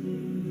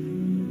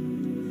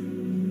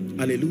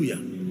 Hallelujah.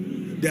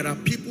 There are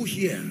people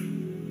here,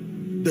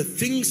 the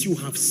things you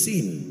have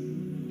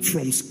seen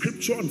from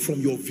scripture and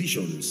from your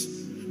visions,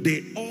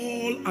 they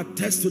all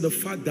attest to the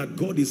fact that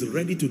God is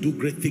ready to do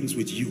great things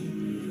with you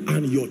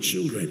and your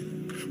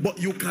children. But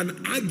you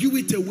can argue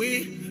it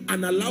away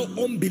and allow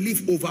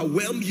unbelief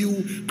overwhelm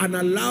you and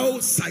allow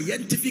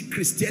scientific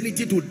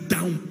Christianity to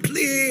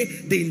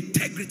downplay the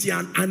integrity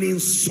and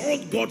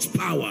insult God's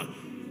power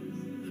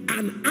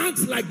and act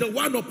like the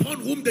one upon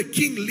whom the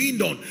king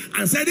leaned on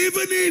and said,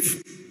 even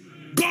if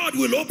God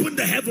will open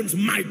the heavens,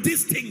 might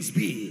these things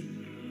be?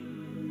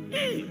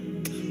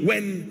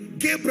 When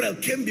Gabriel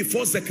came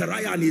before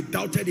Zechariah and he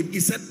doubted him, he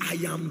said, I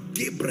am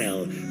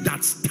Gabriel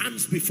that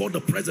stands before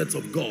the presence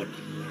of God.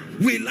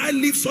 Will I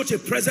leave such a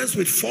presence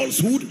with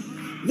falsehood?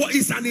 What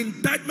is an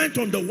indictment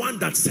on the one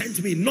that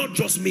sent me, not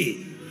just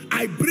me?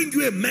 I bring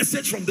you a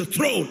message from the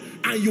throne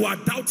and you are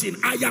doubting.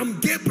 I am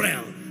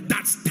Gabriel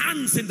that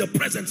stands in the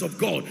presence of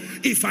God.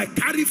 If I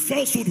carry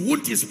falsehood,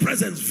 won't his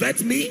presence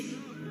vet me?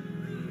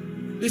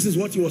 This is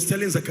what he was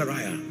telling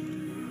Zechariah.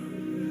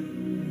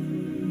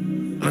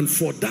 And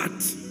for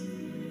that,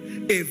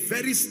 a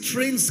very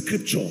strange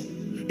scripture.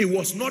 It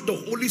was not the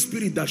Holy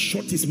Spirit that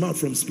shut his mouth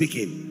from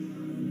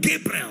speaking.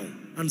 Gabriel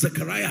and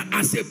Zechariah,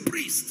 as a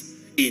priest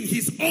in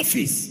his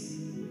office,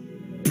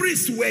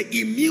 priests were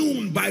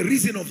immune by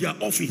reason of their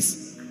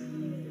office.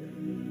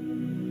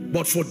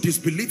 But for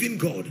disbelieving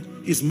God,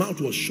 his mouth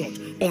was shut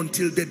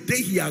until the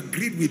day he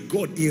agreed with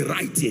God in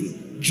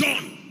writing.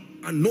 John,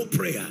 and no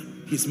prayer,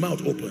 his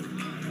mouth opened.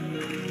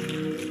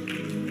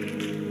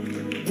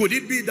 Could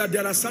it be that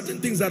there are certain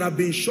things that have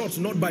been shut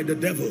not by the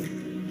devil?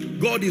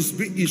 God is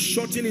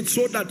shutting it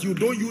so that you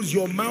don't use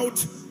your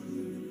mouth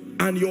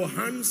and your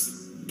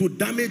hands to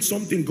damage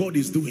something God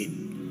is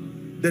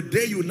doing. The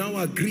day you now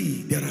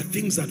agree, there are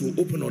things that will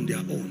open on their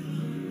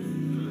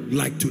own.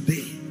 Like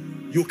today,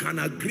 you can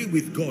agree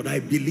with God. I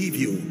believe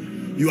you.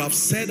 You have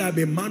said I'm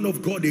a man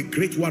of God, a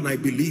great one. I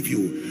believe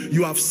you.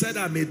 You have said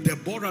I'm a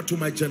Deborah to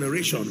my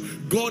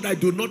generation. God, I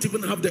do not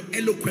even have the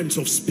eloquence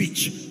of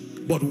speech.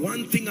 But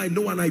one thing I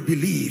know and I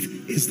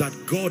believe is that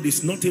God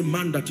is not a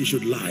man that he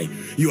should lie.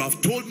 You have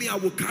told me I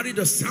will carry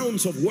the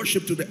sounds of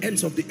worship to the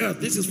ends of the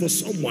earth. This is for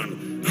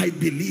someone. I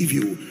believe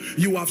you.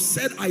 You have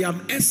said I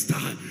am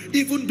Esther.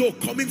 Even though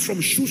coming from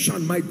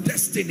Shushan, my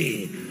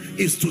destiny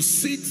is to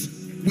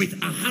sit with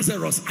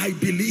Ahasuerus. I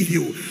believe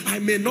you. I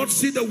may not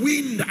see the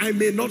wind, I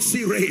may not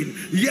see rain,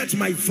 yet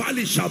my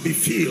valley shall be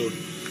filled.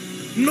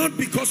 Not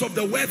because of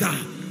the weather,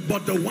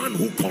 but the one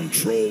who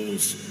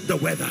controls the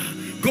weather.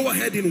 Go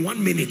ahead in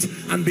 1 minute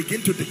and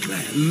begin to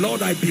declare,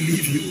 Lord, I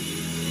believe you.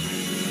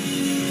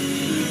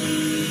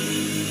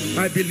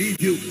 I believe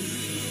you.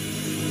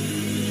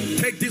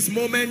 take this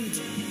moment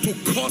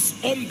to cause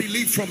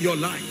unbelief from your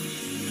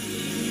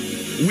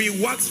life.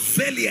 We wax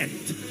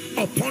valiant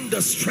upon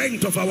the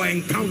strength of our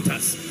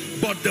encounters,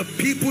 but the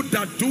people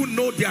that do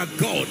know their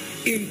God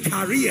in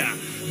career,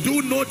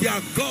 do know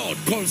their God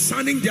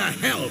concerning their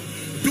health,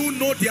 do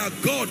know their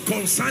God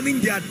concerning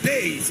their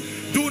days,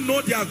 do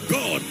know their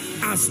God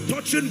as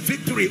touching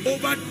victory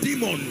over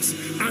demons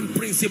and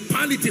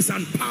principalities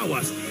and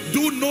powers,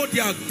 do know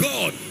their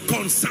God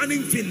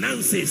concerning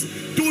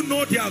finances, do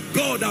know their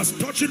God as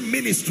touching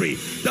ministry.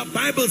 The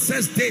Bible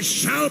says they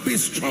shall be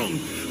strong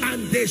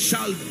and they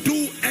shall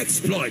do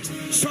exploits.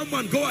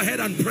 Someone go ahead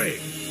and pray.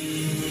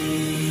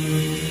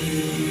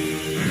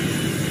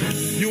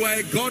 You are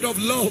a God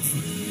of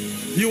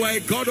love. You are a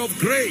God of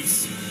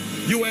grace.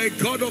 You are a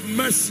God of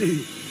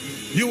mercy.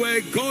 You are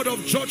a God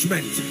of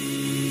judgment.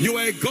 You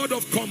are a God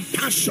of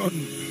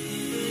compassion.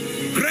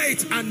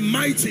 Great and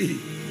mighty.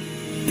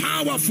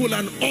 Powerful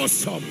and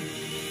awesome.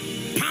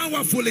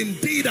 Powerful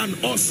indeed and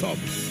awesome.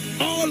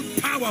 All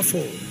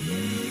powerful.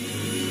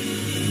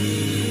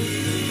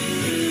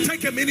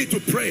 Take a minute to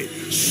pray.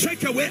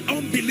 Shake away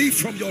unbelief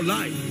from your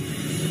life.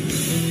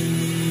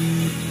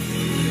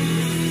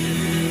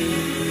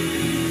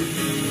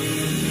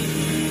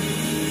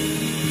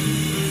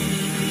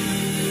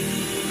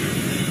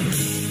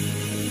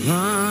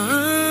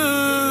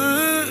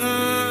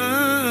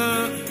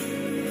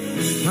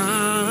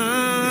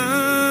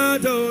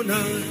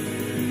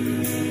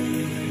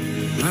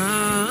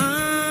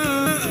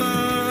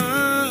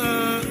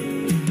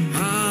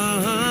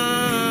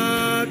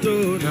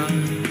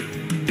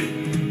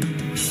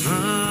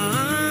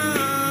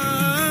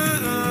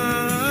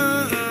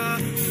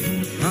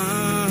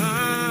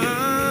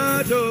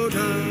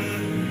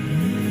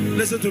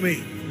 Listen to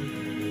me.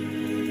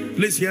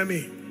 Please hear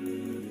me.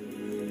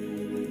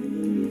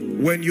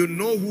 When you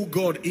know who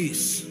God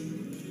is,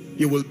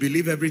 you will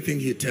believe everything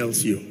he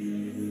tells you.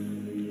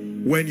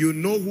 When you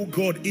know who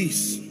God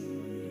is,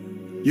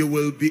 you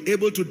will be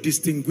able to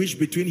distinguish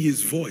between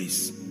his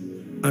voice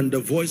and the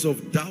voice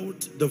of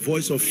doubt, the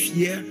voice of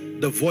fear,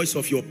 the voice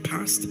of your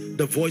past,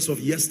 the voice of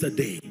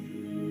yesterday.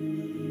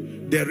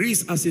 There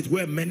is, as it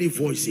were, many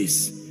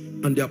voices,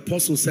 and the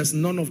apostle says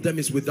none of them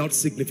is without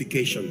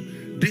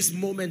signification. This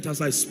moment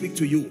as I speak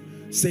to you,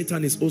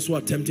 Satan is also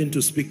attempting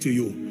to speak to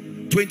you.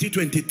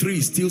 2023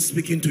 is still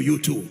speaking to you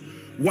too,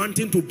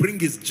 wanting to bring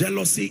his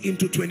jealousy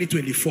into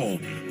 2024,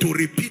 to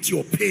repeat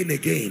your pain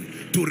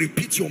again, to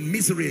repeat your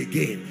misery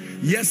again.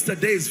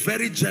 Yesterday is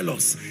very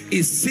jealous.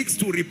 It seeks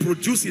to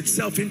reproduce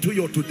itself into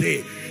your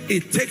today.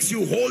 It takes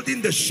you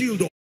holding the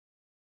shield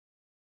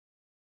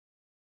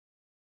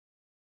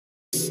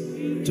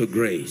to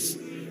grace.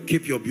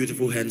 Keep your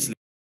beautiful hands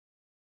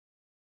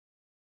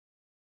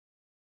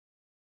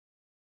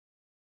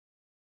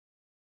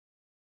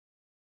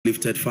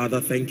lifted. Father,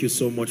 thank you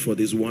so much for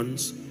these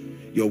ones.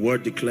 Your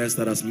word declares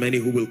that as many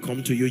who will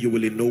come to you, you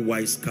will in no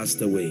wise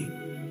cast away.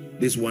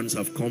 These ones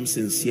have come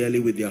sincerely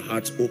with their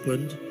hearts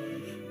opened,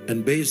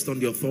 and based on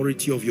the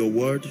authority of your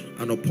word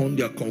and upon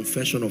their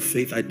confession of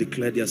faith, I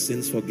declare their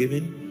sins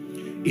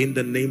forgiven. In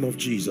the name of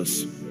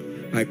Jesus,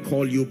 I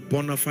call you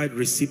bona fide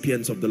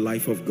recipients of the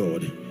life of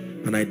God,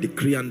 and I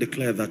decree and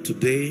declare that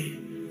today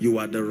you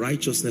are the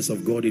righteousness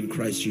of God in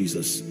Christ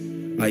Jesus.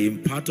 I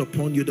impart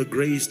upon you the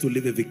grace to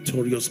live a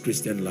victorious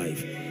Christian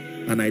life,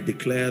 and I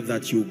declare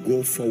that you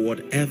go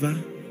forward ever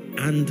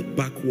and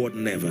backward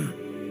never.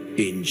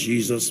 In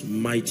Jesus'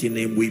 mighty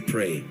name we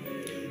pray.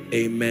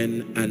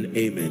 Amen and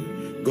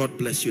amen. God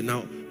bless you.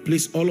 Now,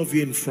 please, all of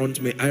you in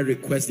front, may I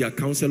request their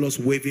counselors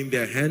waving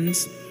their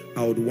hands.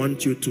 I would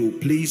want you to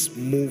please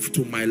move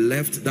to my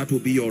left. That will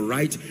be your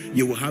right.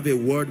 You will have a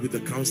word with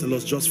the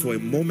counselors just for a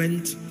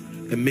moment,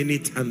 a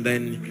minute, and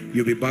then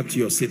you'll be back to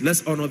your seat.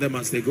 Let's honor them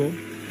as they go.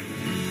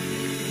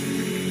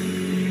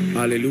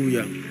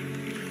 Hallelujah.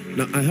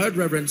 Now, I heard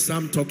Reverend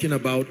Sam talking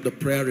about the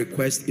prayer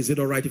request. Is it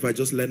all right if I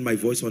just lend my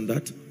voice on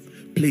that?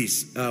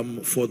 Please,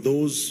 for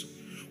those,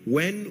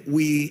 when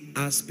we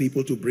ask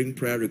people to bring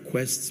prayer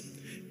requests,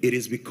 it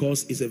is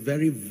because it's a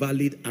very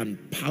valid and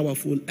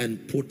powerful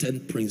and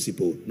potent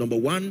principle. Number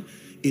one,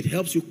 it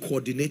helps you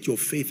coordinate your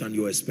faith and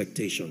your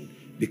expectation.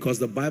 Because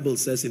the Bible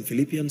says in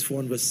Philippians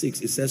 4 and verse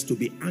 6, it says to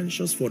be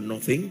anxious for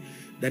nothing.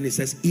 Then it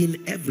says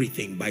in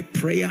everything by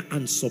prayer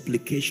and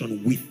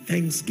supplication with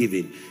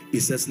thanksgiving. It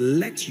says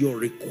let your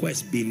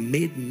request be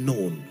made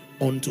known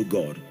unto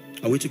God.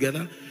 Are we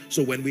together?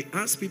 So when we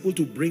ask people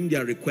to bring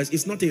their request,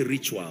 it's not a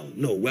ritual.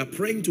 No, we're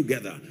praying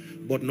together.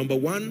 But number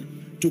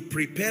one, to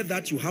prepare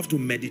that, you have to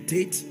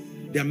meditate.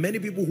 There are many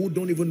people who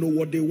don't even know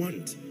what they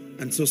want.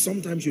 And so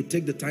sometimes you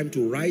take the time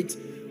to write,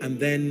 and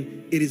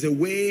then it is a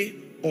way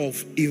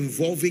of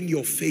involving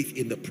your faith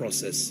in the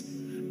process.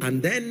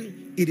 And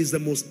then it is the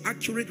most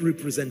accurate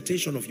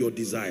representation of your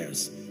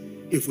desires.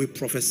 If we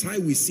prophesy,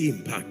 we see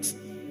impact.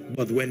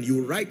 But when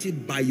you write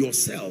it by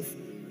yourself,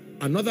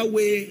 another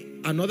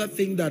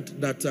thing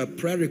that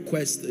prayer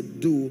requests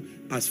do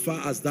as far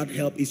as that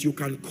help is you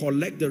can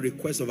collect the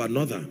request of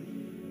another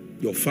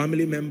your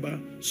family member,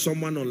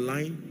 someone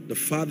online, the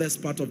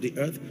farthest part of the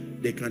earth,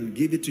 they can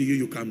give it to you.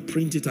 You can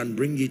print it and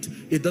bring it.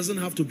 It doesn't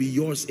have to be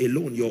yours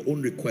alone, your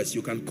own request.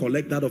 You can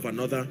collect that of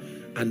another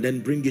and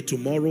then bring it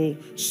tomorrow,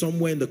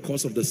 somewhere in the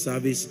course of the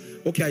service.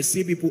 Okay, I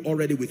see people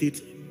already with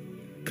it.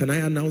 Can I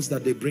announce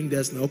that they bring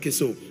theirs now? Okay,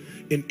 so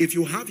if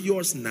you have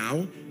yours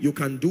now, you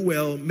can do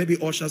well. Maybe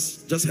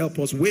ushers, just help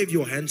us. Wave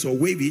your hands or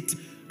wave it,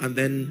 and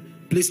then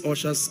please,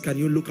 ushers, can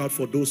you look out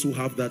for those who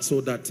have that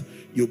so that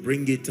you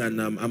bring it,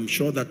 and I'm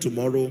sure that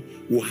tomorrow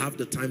we'll have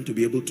the time to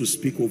be able to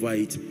speak over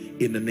it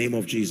in the name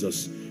of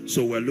Jesus.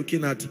 So we're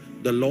looking at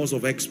the laws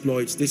of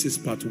exploits. This is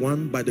part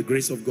 1. By the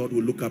grace of God,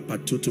 we'll look at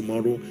part 2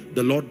 tomorrow.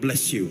 The Lord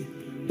bless you.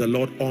 The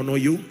Lord honor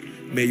you.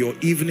 May your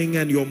evening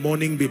and your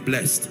morning be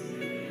blessed.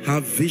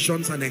 Have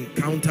visions and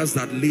encounters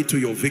that lead to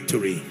your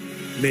victory.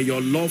 May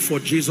your love for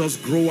Jesus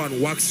grow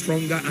and wax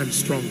stronger and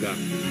stronger.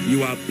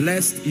 You are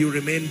blessed. You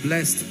remain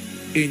blessed.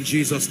 In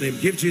Jesus' name.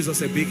 Give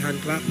Jesus a big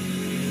hand clap.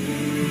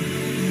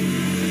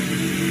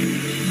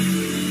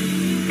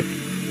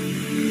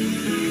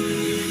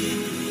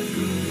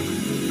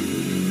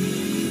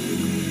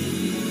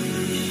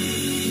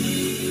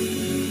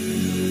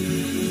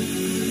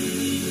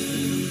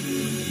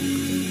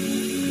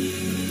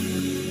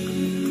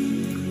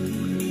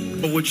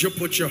 Would you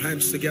put your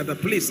hands together?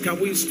 Please, can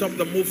we stop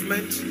the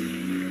movement?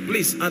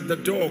 Please, at the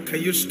door,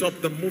 can you stop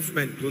the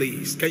movement,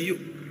 please? Can you?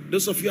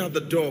 Those of you at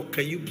the door,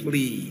 can you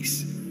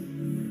please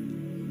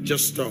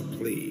just stop,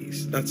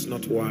 please? That's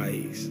not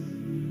wise.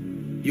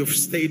 You've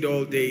stayed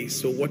all day,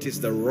 so what is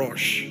the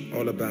rush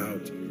all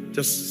about?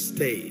 Just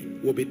stay.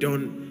 We'll be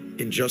done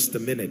in just a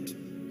minute.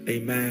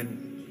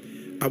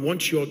 Amen. I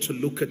want you all to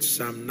look at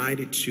Psalm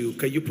 92.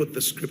 Can you put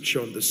the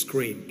scripture on the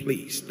screen,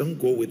 please? Don't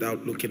go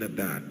without looking at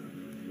that.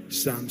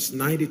 Psalms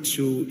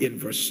 92 in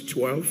verse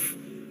 12.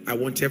 I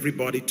want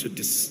everybody to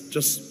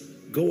just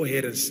go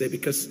ahead and say,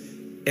 because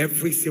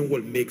everything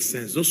will make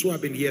sense. Those who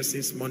have been here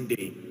since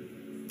Monday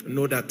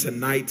know that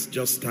tonight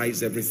just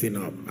ties everything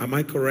up. Am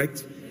I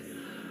correct?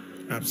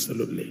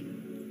 Absolutely.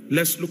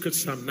 Let's look at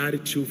Psalm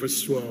 92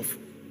 verse 12.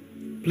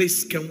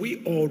 Please, can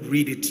we all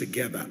read it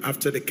together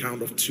after the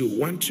count of 2?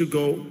 1, 2,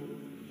 go.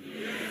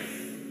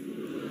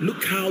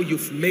 Look how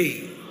you've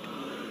made.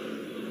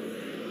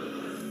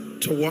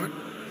 To what?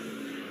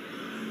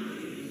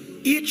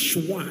 Each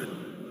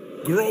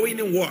one growing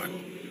in what?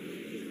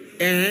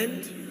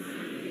 And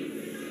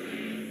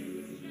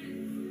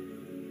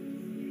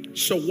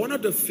so one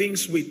of the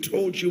things we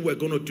told you we're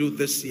going to do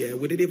this year,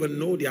 we didn't even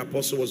know the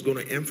apostle was going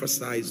to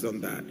emphasize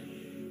on that.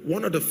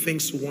 One of the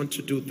things we want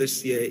to do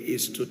this year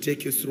is to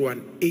take you through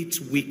an 8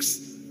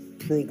 weeks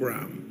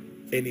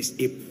program, and it's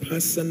a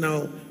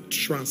personal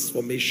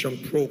transformation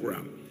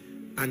program.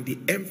 And the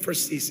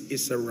emphasis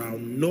is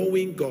around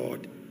knowing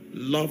God,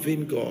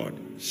 loving God,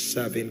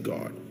 serving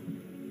God.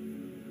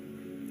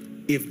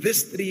 If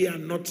these 3 are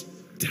not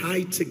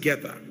tied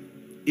together,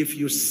 if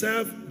you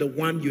serve the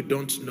one you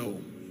don't know,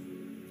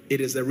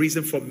 it is a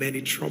reason for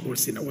many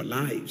troubles in our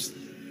lives.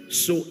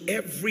 So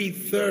every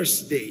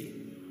Thursday,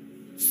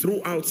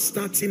 throughout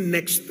starting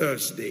next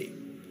Thursday,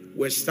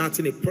 we're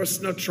starting a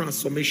personal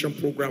transformation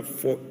program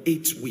for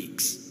 8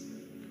 weeks.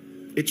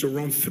 It will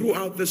run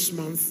throughout this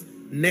month.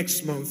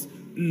 Next month,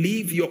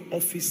 leave your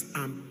office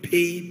and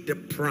pay the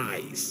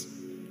price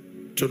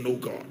to know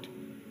God.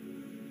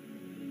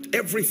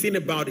 Everything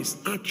about his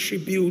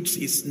attributes,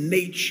 his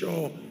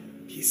nature,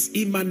 his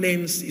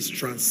immanence, his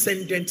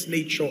transcendent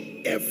nature,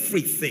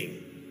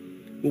 everything.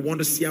 We want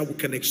to see how we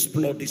can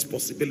explore these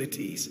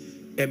possibilities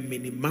and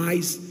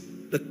minimize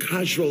the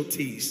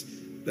casualties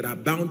that are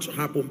bound to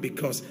happen,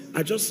 because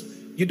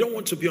you don't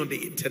want to be on the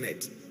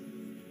internet.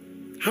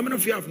 How many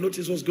of you have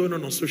noticed what's going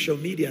on social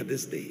media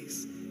these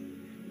days?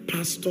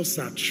 Pastors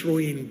are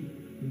throwing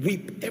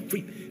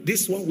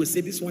this one will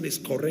say this one is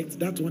correct,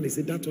 that one is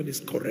that one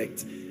is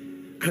correct.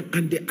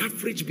 And the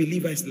average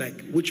believer is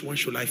like, which one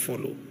should I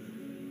follow?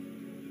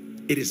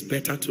 It is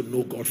better to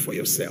know God for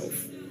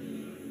yourself.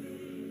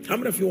 How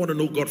many of you want to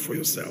know God for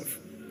yourself?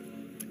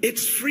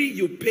 It's free.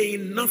 You're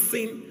paying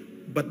nothing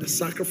but the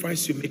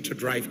sacrifice you made to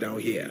drive down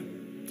here.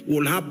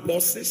 We'll have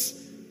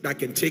buses that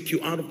can take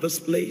you out of this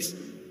place.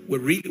 We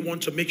really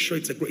want to make sure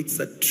it's a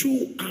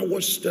 2-hour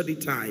study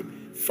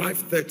time,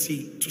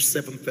 5:30 to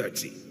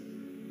 7:30.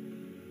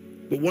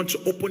 We want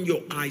to open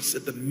your eyes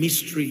at the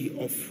mystery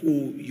of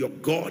who your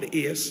God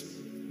is,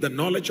 the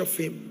knowledge of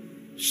him,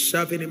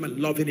 serving him and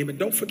loving him. And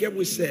don't forget,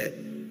 we said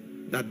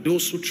that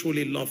those who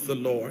truly love the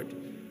Lord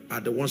are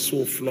the ones who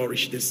will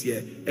flourish this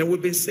year. And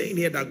we've been saying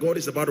here that God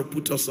is about to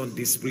put us on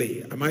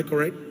display. Am I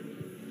correct?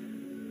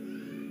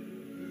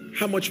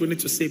 How much we need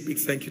to say big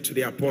thank you to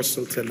the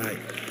apostle tonight.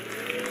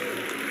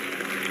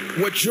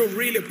 Would you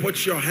really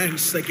put your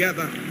hands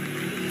together?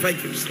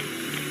 Thank you, sir.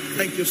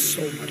 Thank you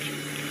so much.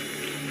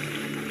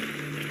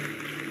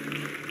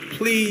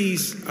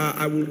 Please,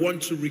 I will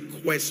want to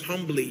request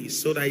humbly,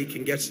 so that he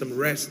can get some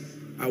rest.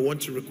 I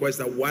want to request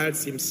that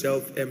whilst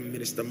himself and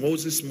Minister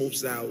Moses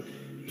moves out,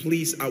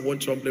 please, I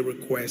want to humbly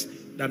request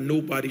that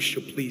nobody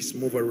should please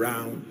move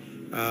around.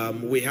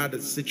 We had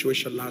a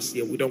situation last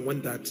year. We don't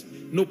want that.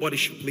 Nobody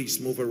should please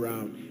move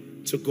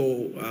around to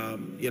go,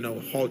 you know,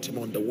 halt him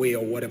on the way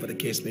or whatever the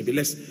case may be.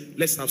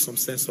 Let's have some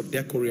sense of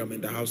decorum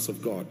in the house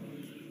of God.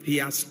 He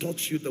has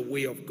taught you the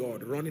way of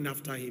God. Running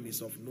after him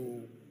is of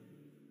no.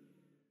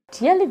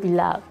 Dearly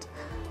beloved,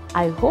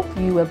 I hope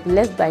you were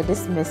blessed by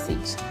this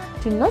message.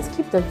 Do not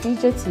keep the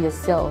video to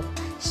yourself.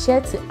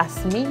 Share to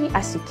as many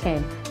as you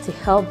can to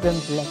help them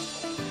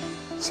bless.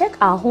 Check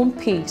our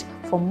homepage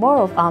for more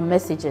of our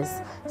messages.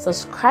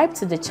 Subscribe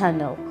to the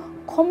channel,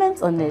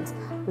 comment on it,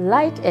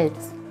 like it.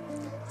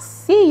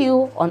 See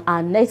you on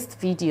our next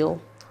video.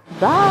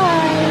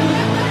 Bye.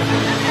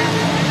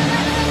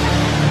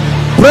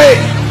 Pray,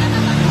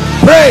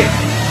 pray,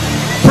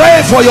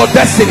 pray for your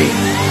destiny.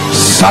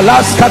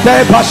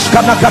 Salaskade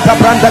bashkana kata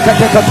branda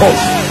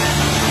katekatos.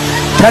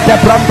 Kete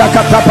branda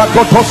kata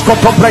pakotos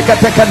koto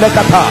brekete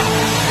lekata.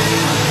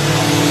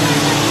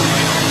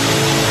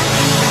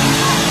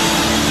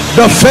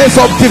 The phase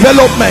of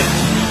development.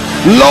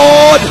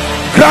 Lord,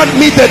 grant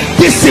me the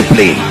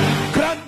discipline